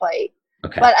 not quite.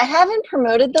 Okay. But I haven't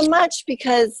promoted them much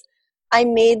because I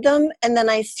made them and then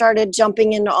I started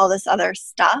jumping into all this other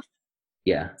stuff.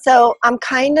 Yeah. So I'm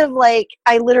kind of like,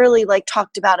 I literally like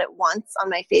talked about it once on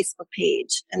my Facebook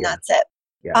page and that's it.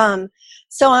 Yeah.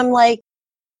 So I'm like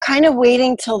kind of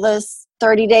waiting till this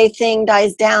 30-day thing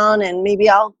dies down and maybe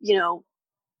I'll,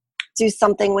 do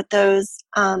something with those.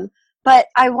 But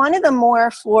I wanted them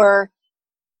more for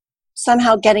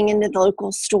somehow getting into the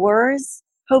local stores,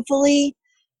 hopefully.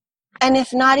 And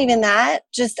if not even that,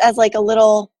 just as like a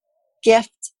little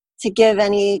gift to give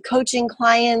any coaching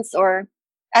clients, or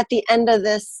at the end of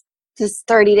this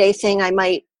 30-day thing, I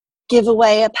might give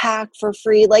away a pack for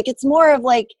free. Like it's more of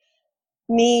like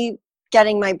me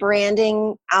getting my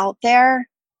branding out there.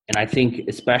 And I think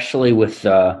especially with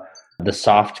the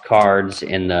soft cards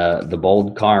and the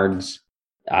bold cards,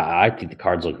 I think the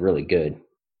cards look really good.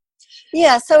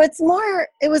 Yeah, so it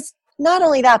was not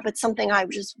only that, but something I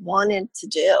just wanted to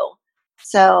do.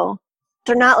 So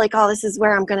they're not like, oh, this is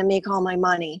where I'm going to make all my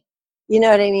money. You know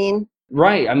what I mean?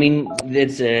 Right. I mean,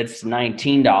 it's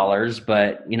 $19,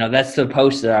 but that's the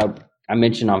post that I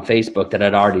mentioned on Facebook that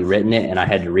I'd already written it and I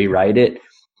had to rewrite it,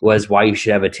 was why you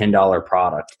should have a $10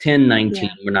 product. 10, 19. Yeah.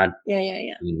 We're not. Yeah.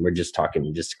 I mean, we're just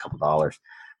talking just a couple dollars,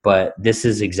 but this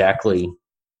is exactly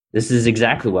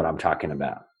what I'm talking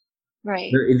about.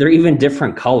 Right. They're even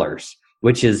different colors,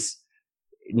 which is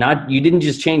not, you didn't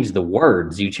just change the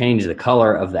words, you changed the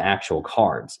color of the actual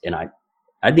cards. And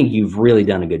I think you've really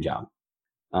done a good job.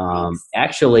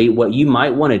 Actually, what you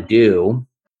might want to do,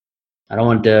 I don't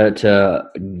want to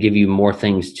give you more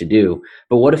things to do.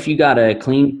 But what if you got a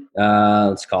clean,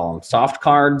 let's call them soft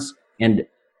cards and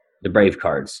the brave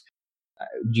cards?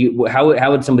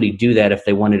 How would somebody do that if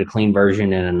they wanted a clean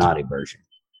version and a naughty version?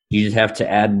 You just have to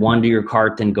add one to your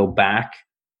cart, then go back.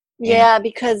 Yeah,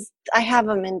 because I have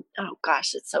them in, oh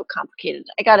gosh, it's so complicated.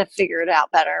 I got to figure it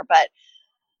out better. But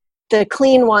the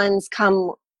clean ones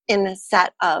come in a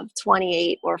set of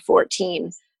 28 or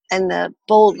 14, and the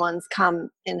bold ones come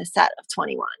in a set of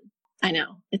 21. I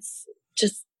know. It's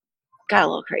just got a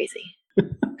little crazy. I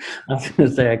was going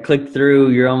to say, I clicked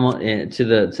through, you're almost to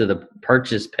the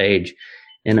purchase page,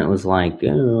 and it was like,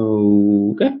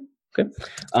 oh, okay.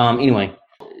 Anyway,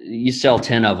 you sell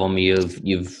 10 of them,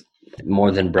 you've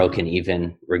more than broken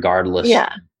even, regardless.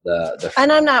 Yeah. The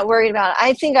and I'm not worried about it.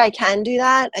 I think I can do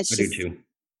that. It's just, do too.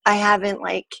 I haven't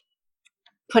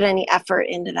put any effort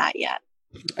into that yet.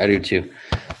 I do too.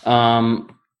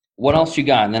 What else you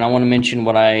got? And then I want to mention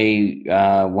what I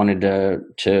wanted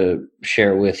to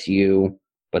share with you,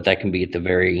 but that can be at the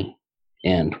very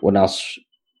end. What else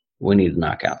we need to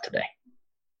knock out today?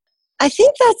 I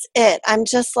think that's it. I'm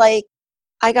just I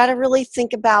got to really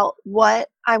think about what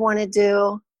I want to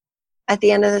do at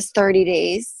the end of this 30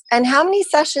 days. And how many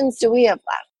sessions do we have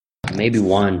left? Maybe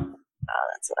one. Oh,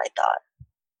 that's what I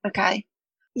thought. Okay.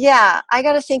 Yeah, I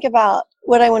got to think about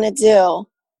what I want to do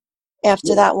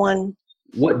after that one.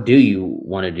 What do you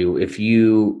want to do? If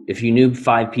you knew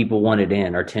 5 people wanted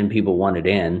in or 10 people wanted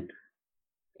in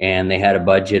and they had a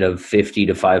budget of $50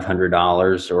 to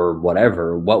 $500 or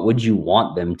whatever, what would you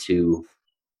want them to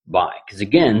buy? Because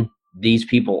again, these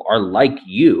people are like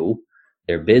you.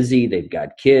 They're busy. They've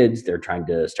got kids. They're trying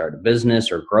to start a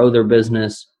business or grow their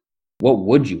business. What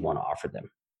would you want to offer them?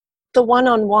 The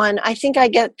one-on-one, I think I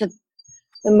get the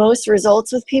most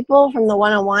results with people from the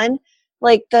one-on-one.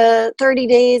 Like the 30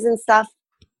 days and stuff,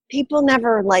 people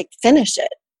never finish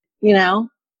it,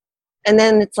 And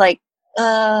then it's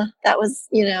that was,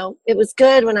 it was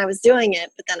good when I was doing it,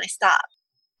 but then I stopped.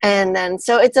 And then,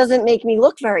 so it doesn't make me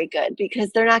look very good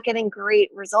because they're not getting great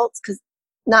results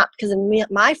not because of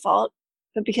my fault,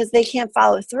 but because they can't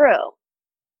follow through.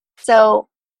 So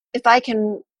if I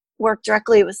can work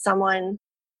directly with someone,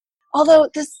 although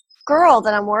this girl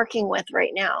that I'm working with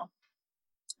right now,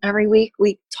 every week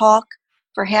we talk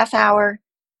for half hour.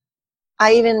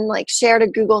 I even shared a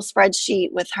Google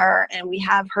spreadsheet with her, and we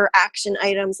have her action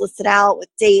items listed out with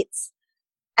dates,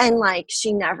 and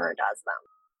she never does them.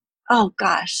 Oh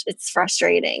gosh, it's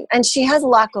frustrating. And she has a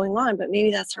lot going on, but maybe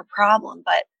that's her problem.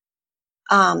 But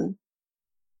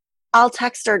I'll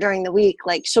text her during the week.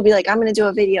 She'll be I'm going to do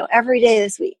a video every day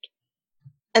this week.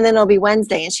 And then it'll be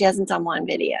Wednesday and she hasn't done one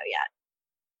video yet.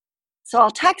 So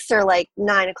I'll text her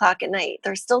 9:00 at night.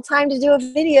 There's still time to do a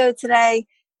video today,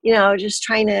 just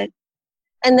trying to,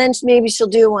 and then maybe she'll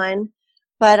do one.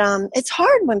 But it's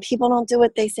hard when people don't do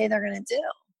what they say they're going to do.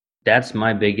 That's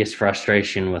my biggest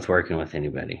frustration with working with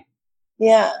anybody.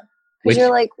 Yeah. Because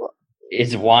you're well,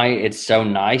 is why it's so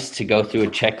nice to go through a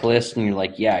checklist and you're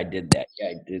yeah, I did that. Yeah,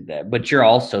 I did that. But you're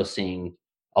also seeing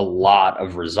a lot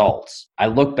of results. I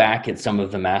look back at some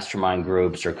of the mastermind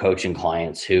groups or coaching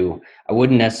clients who I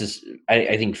wouldn't necessarily,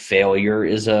 I think failure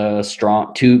is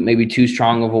maybe too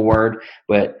strong of a word,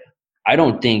 but I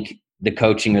don't think the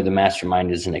coaching or the mastermind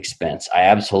is an expense. I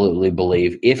absolutely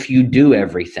believe if you do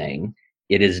everything,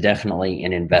 it is definitely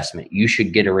an investment. You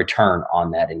should get a return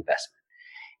on that investment.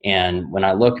 And when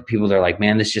I look at people, they're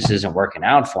man, this just isn't working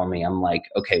out for me. I'm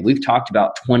okay, we've talked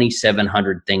about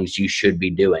 2,700 things you should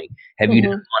be doing. Have you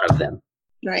done one of them?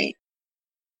 Right.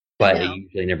 But it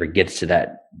usually never gets to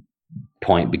that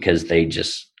point because they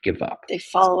just give up. They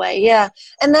fall away. Yeah.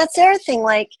 And that's the other thing.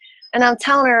 And I'm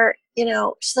telling her,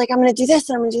 she's I'm going to do this,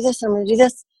 and I'm going to do this, and I'm going to do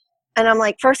this. And I'm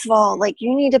first of all,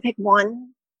 you need to pick one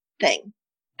thing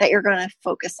that you're going to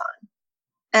focus on.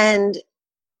 And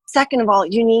second of all,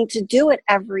 you need to do it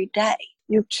every day.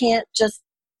 You can't just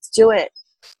do it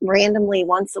randomly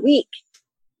once a week.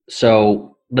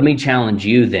 So let me challenge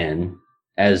you then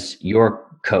as your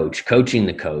coach, coaching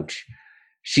the coach.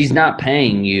 She's not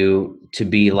paying you to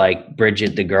be like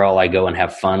Bridgette, the girl I go and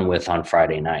have fun with on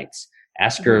Friday nights.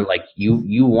 Ask her,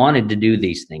 you wanted to do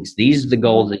these things. These are the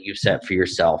goals that you set for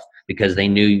yourself because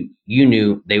you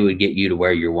knew they would get you to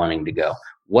where you're wanting to go.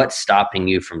 What's stopping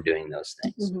you from doing those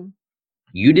things? Mm-hmm.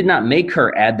 You did not make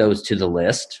her add those to the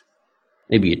list.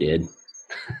 Maybe you did.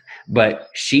 But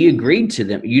she agreed to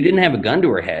them. You didn't have a gun to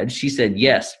her head. She said,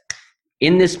 yes,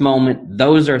 in this moment,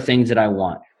 those are things that I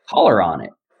want. Call her on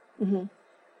it. Mm-hmm.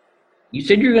 You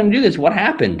said you're going to do this. What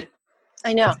happened?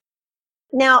 I know.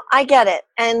 Now, I get it.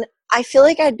 And I feel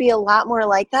I'd be a lot more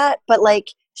like that. But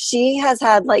she has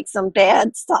had some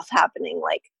bad stuff happening.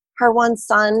 her one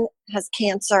son has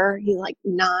cancer. He's like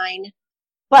 9.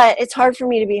 But it's hard for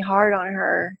me to be hard on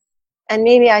her. And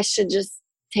maybe I should just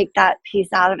take that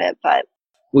piece out of it. But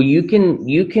well, you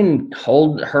can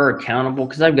hold her accountable,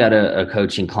 because I've got a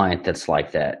coaching client that's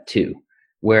like that too,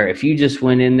 where if you just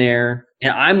went in there,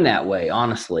 and I'm that way,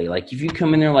 honestly, like if you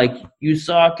come in there like you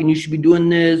suck and you should be doing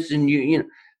this, and you know,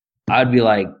 I'd be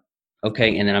like,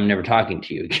 okay, and then I'm never talking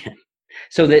to you again.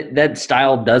 So that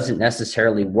style doesn't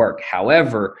necessarily work.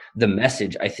 However, the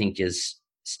message, I think, is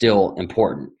still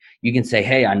important. You can say,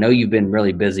 hey, I know you've been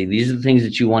really busy. These are the things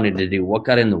that you wanted to do. What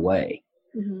got in the way?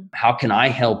 Mm-hmm. How can I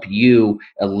help you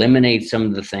eliminate some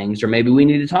of the things? Or maybe we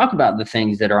need to talk about the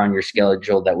things that are on your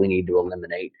schedule that we need to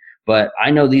eliminate. But I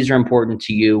know these are important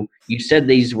to you. You said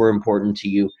these were important to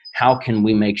you. How can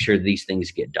we make sure these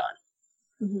things get done?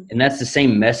 Mm-hmm. And that's the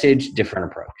same message,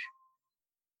 different approach.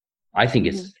 I think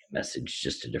it's the same message,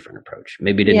 just a different approach.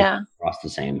 Maybe it didn't cross the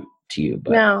same to you.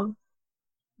 But no.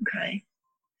 Okay.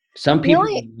 Some people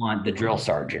want the drill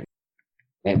sergeant,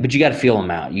 but you got to feel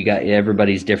them out.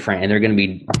 Everybody's different, and they're going to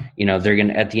be, they're going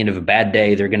to, at the end of a bad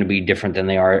day, they're going to be different than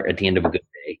they are at the end of a good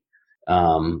day.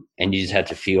 And you just have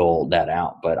to feel that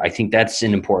out. But I think that's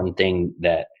an important thing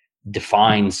that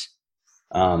defines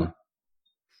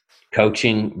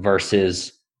coaching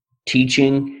versus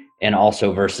teaching, and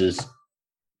also versus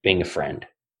being a friend.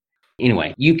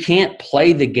 Anyway, you can't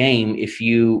play the game if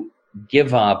you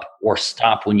give up or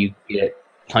stop when you get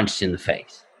punched in the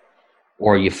face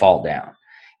or you fall down.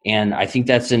 And I think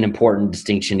that's an important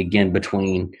distinction, again,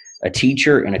 between a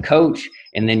teacher and a coach.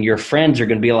 And then your friends are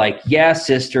going to be like, yeah,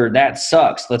 sister, that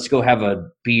sucks. Let's go have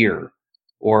a beer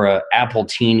or a apple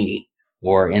teeny,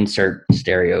 or insert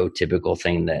stereotypical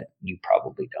thing that you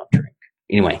probably don't drink.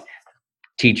 Anyway,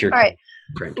 teacher. All right.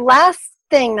 Friend. Last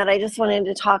thing that I just wanted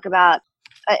to talk about,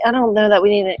 I don't know that we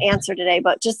need an answer today,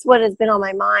 but just what has been on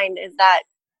my mind is that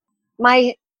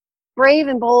my Brave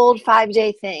and Bold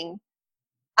 5-day thing,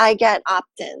 I get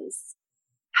opt-ins.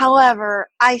 However,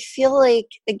 I feel like,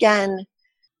 again,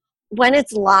 when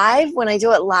it's live, when I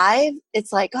do it live,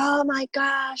 it's like, oh my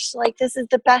gosh, like this is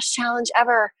the best challenge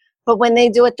ever. But when they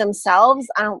do it themselves,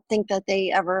 I don't think that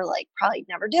they ever, probably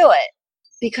never do it,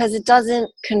 because it doesn't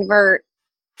convert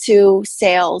to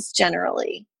sales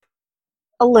generally.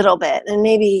 A little bit. And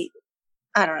maybe,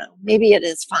 I don't know, maybe it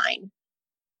is fine.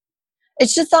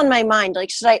 It's just on my mind.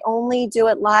 Should I only do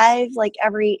it live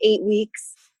every 8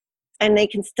 weeks, and they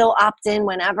can still opt in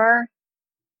whenever,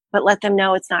 but let them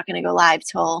know it's not going to go live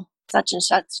till such and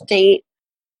such date?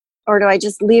 Or do I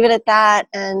just leave it at that,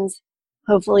 and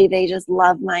hopefully they just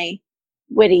love my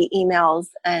witty emails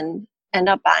and end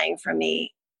up buying from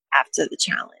me after the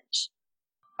challenge?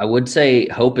 I would say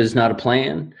hope is not a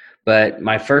plan, but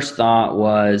my first thought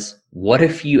was, what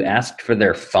if you asked for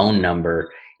their phone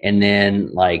number, and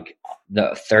then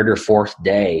the third or fourth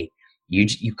day,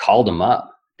 you called them up?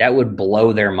 That would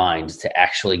blow their minds to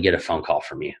actually get a phone call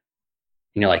from you.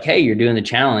 And you're like, hey, you're doing the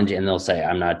challenge. And they'll say,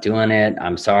 I'm not doing it.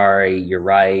 I'm sorry. You're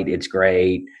right. It's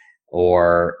great.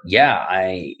 Or, yeah,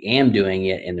 I am doing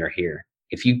it. And they're here.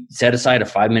 If you set aside a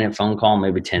 5-minute phone call,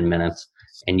 maybe 10 minutes,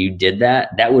 and you did that,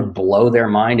 that would blow their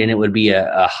mind. And it would be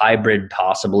a hybrid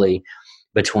possibly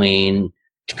between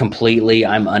completely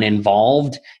I'm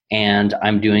uninvolved and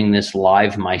I'm doing this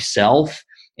live myself.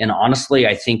 And honestly,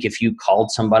 I think if you called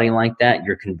somebody like that,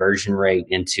 your conversion rate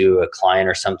into a client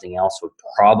or something else would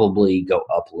probably go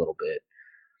up a little bit.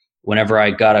 Whenever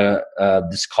I got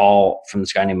this call from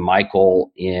this guy named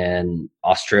Michael in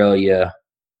Australia,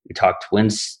 we talked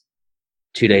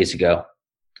 2 days ago.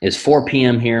 It's 4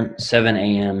 p.m. here, 7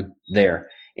 a.m. there.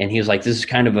 And he was like, this is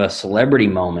kind of a celebrity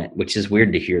moment, which is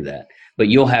weird to hear that, but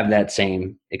you'll have that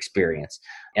same experience.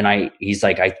 And he's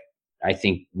like, I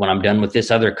think when I'm done with this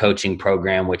other coaching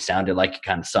program, which sounded like it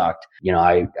kind of sucked,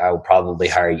 I will probably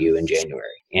hire you in January.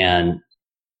 And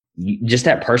just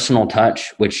that personal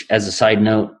touch, which, as a side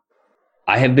note,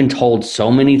 I have been told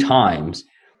so many times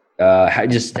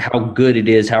how good it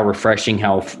is, how refreshing,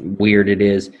 how weird it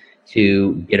is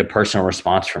to get a personal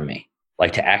response from me,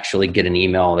 to actually get an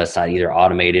email that's not either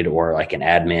automated or like an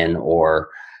admin, or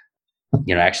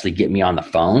actually get me on the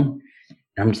phone.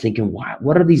 And I'm just thinking, what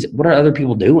are other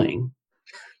people doing?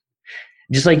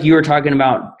 Just like you were talking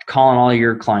about calling all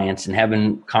your clients and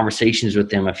having conversations with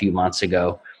them a few months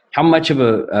ago, how much of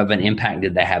an impact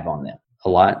did that have on them? A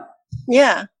lot.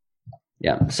 Yeah.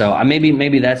 Yeah. So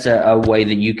maybe that's a way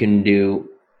that you can do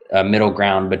a middle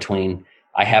ground between,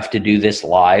 I have to do this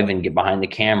live and get behind the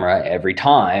camera every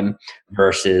time,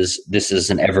 versus this is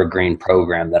an evergreen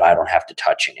program that I don't have to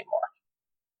touch anymore.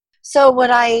 So would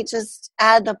I just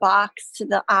add the box to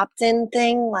the opt-in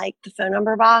thing, like the phone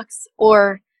number box,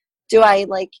 or do I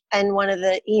like end one of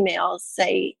the emails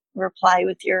say reply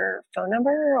with your phone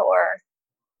number, or?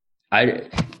 I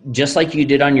just like you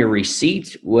did on your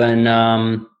receipt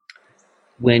when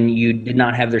you did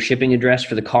not have their shipping address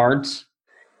for the cards.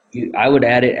 I would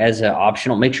add it as an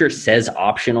optional. Make sure it says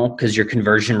optional, because your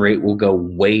conversion rate will go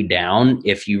way down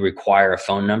if you require a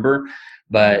phone number.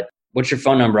 But what's your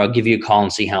phone number? I'll give you a call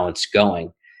and see how it's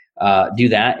going. Do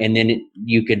that, and then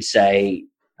you could say,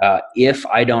 if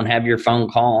I don't have your phone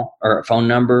call or phone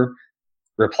number,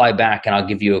 reply back, and I'll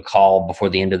give you a call before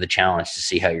the end of the challenge to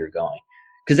see how you're going.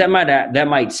 Because that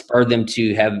might spur them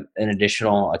to have an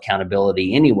additional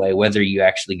accountability anyway, whether you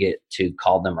actually get to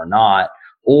call them or not,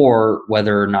 or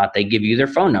whether or not they give you their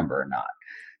phone number or not.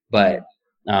 But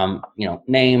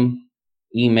name,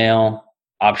 email,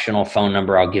 optional phone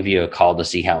number. I'll give you a call to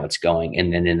see how it's going,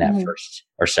 and then in that first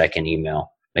or second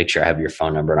email, make sure I have your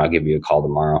phone number, and I'll give you a call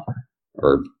tomorrow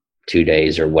or 2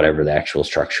 days or whatever the actual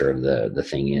structure of the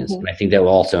thing is. And I think that will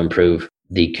also improve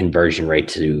the conversion rate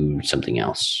to something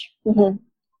else.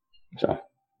 So,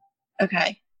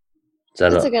 okay.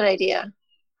 That's a good idea.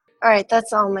 All right.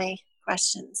 That's all my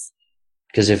questions.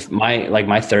 Because if my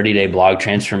 30-day blog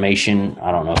transformation,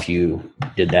 I don't know if you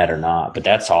did that or not, but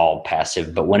that's all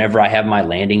passive. But whenever I have my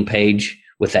landing page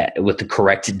with the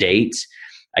correct dates,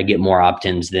 I get more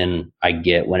opt-ins than I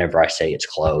get whenever I say it's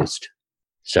closed.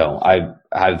 So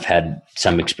I've had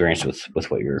some experience with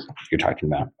what you're talking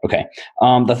about. Okay.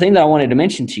 The thing that I wanted to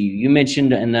mention to you, you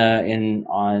mentioned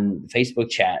on Facebook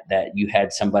chat that you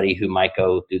had somebody who might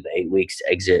go through the 8 weeks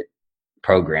to exit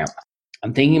program.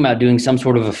 I'm thinking about doing some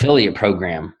sort of affiliate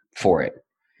program for it,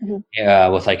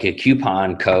 with like a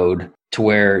coupon code to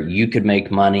where you could make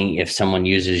money if someone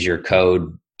uses your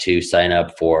code to sign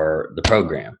up for the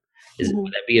program.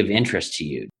 Would that be of interest to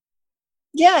you?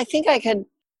 Yeah, I think I could.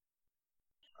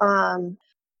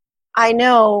 I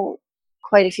know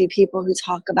quite a few people who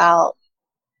talk about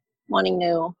wanting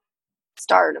to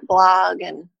start a blog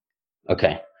and.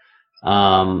 Okay.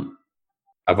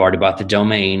 I've already bought the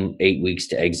domain, 8 weeks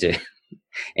to exit,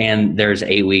 and there's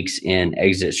 8 weeks in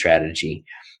exit strategy.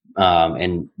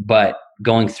 But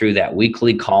going through that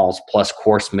weekly calls plus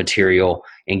course material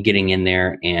and getting in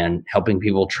there and helping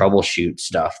people troubleshoot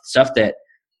stuff that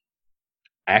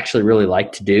I actually really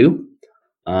like to do.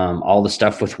 All the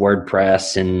stuff with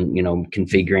WordPress and,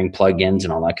 configuring plugins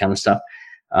and all that kind of stuff.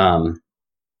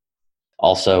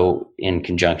 Also in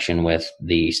conjunction with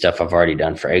the stuff I've already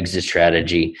done for exit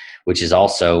strategy, which is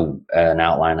also an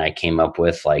outline I came up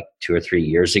with like 2 or 3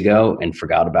 years ago and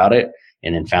forgot about it,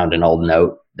 and then found an old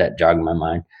note that jogged my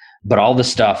mind. But all the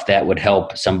stuff that would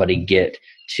help somebody get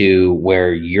to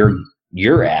where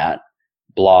you're at,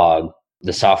 blog,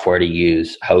 the software to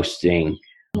use, hosting,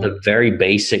 the very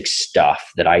basic stuff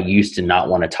that I used to not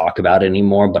want to talk about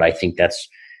anymore. But I think that's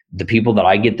the people that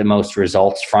I get the most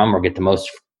results from, or get the most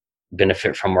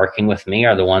benefit from working with me,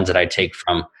 are the ones that I take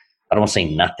from, I don't want to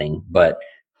say nothing, but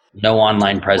no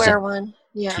online presence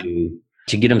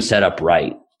to get them set up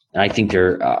right. And I think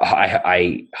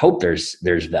I hope there's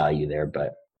value there.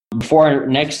 But before our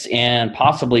next and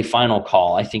possibly final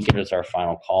call, I think it is our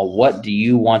final call, what do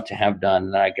you want to have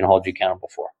done that I can hold you accountable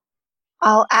for?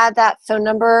 I'll add that phone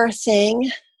number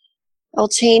thing. I'll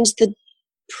change the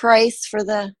price for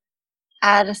the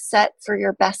add a set for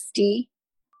your bestie.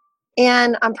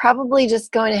 And I'm probably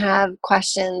just going to have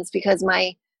questions because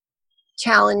my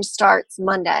challenge starts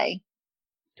Monday.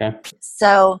 Okay.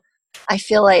 So I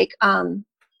feel like I'm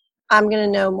going to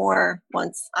know more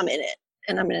once I'm in it.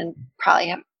 And I'm going to probably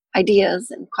have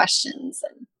ideas and questions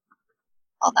and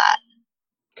all that.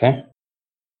 Okay.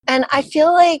 And I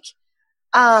feel like,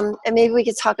 and maybe we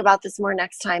could talk about this more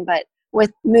next time, but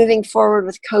with moving forward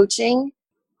with coaching,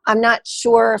 I'm not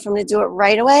sure if I'm going to do it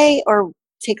right away or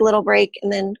take a little break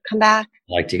and then come back.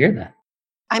 I'd like to hear that.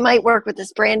 I might work with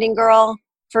this branding girl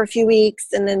for a few weeks,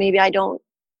 and then maybe I don't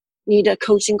need a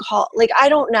coaching call. Like, I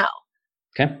don't know.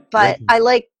 Okay. But I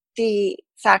like the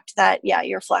fact that,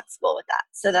 you're flexible with that.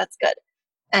 So that's good.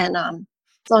 And as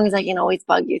long as I can always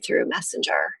bug you through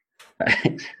Messenger.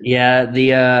 Yeah,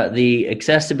 the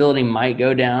accessibility might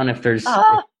go down if there's,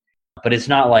 but it's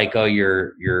not like,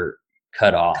 you're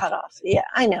cut off. Cut off. Yeah,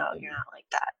 I know you're not like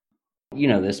that. You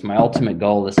know this. My ultimate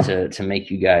goal is to make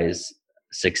you guys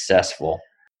successful.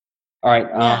 All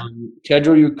right.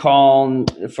 Schedule your call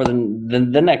for the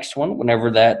next one,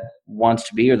 whenever that wants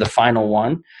to be, or the final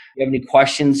one. If you have any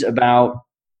questions about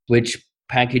which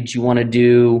package you want to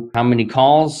do, how many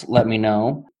calls, let me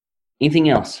know. Anything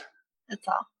else? That's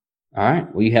all. All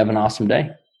right. Well, you have an awesome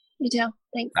day. You too.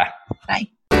 Thanks. Bye. Bye.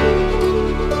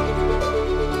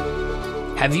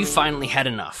 Have you finally had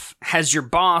enough? Has your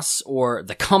boss or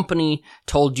the company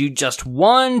told you just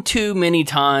one too many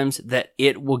times that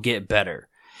it will get better?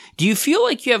 Do you feel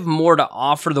like you have more to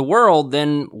offer the world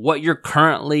than what you're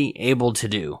currently able to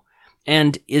do?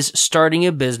 And is starting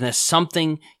a business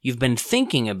something you've been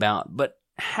thinking about but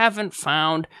haven't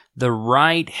found the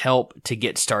right help to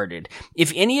get started?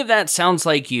 If any of that sounds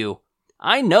like you,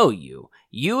 I know you.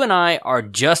 You and I are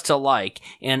just alike,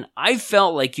 and I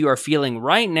felt like you are feeling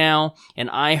right now, and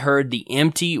I heard the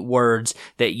empty words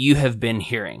that you have been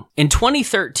hearing. In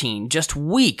 2013, just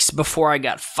weeks before I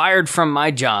got fired from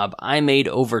my job, I made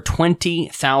over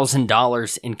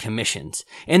 $20,000 in commissions.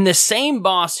 And the same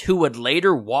boss who would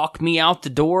later walk me out the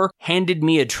door handed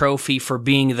me a trophy for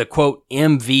being the, quote,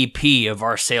 MVP of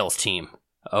our sales team.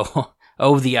 Oh,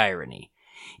 the irony.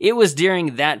 It was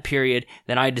during that period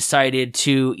that I decided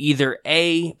to either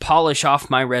A, polish off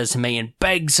my resume and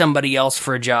beg somebody else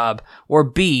for a job, or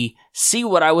B, see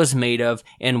what I was made of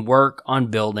and work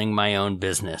on building my own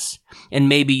business. And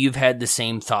maybe you've had the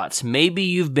same thoughts. Maybe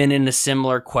you've been in a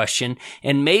similar question,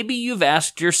 and maybe you've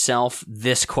asked yourself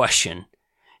this question: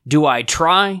 do I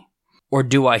try or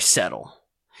do I settle?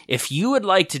 If you would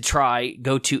like to try,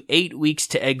 go to 8 Weeks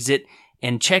to Exit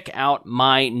and check out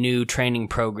my new training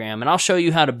program, and I'll show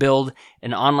you how to build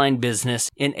an online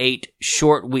business in 8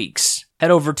 short weeks.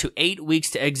 Head over to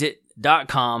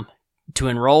 8weekstoexit.com to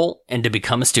enroll and to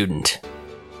become a student.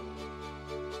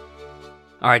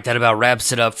 All right, that about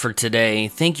wraps it up for today.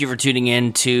 Thank you for tuning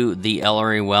in to the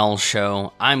Ellery Wells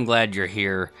Show. I'm glad you're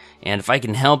here, and if I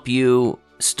can help you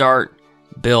start,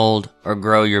 build, or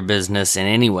grow your business in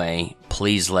any way,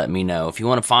 please let me know. If you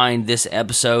want to find this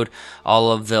episode,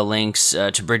 all of the links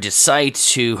to Bridgette's site,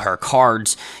 to her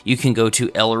cards, you can go to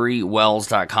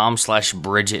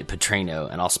ellerywells.com/Bridgette Petrino,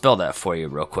 and I'll spell that for you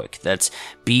real quick. That's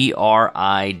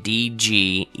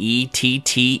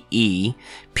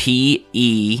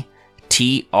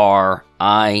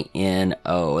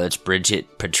BRIDGETTEPETRINO. That's Bridgette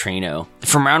Petrino.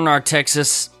 From Round Rock,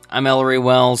 Texas, I'm Ellery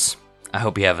Wells. I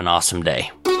hope you have an awesome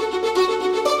day.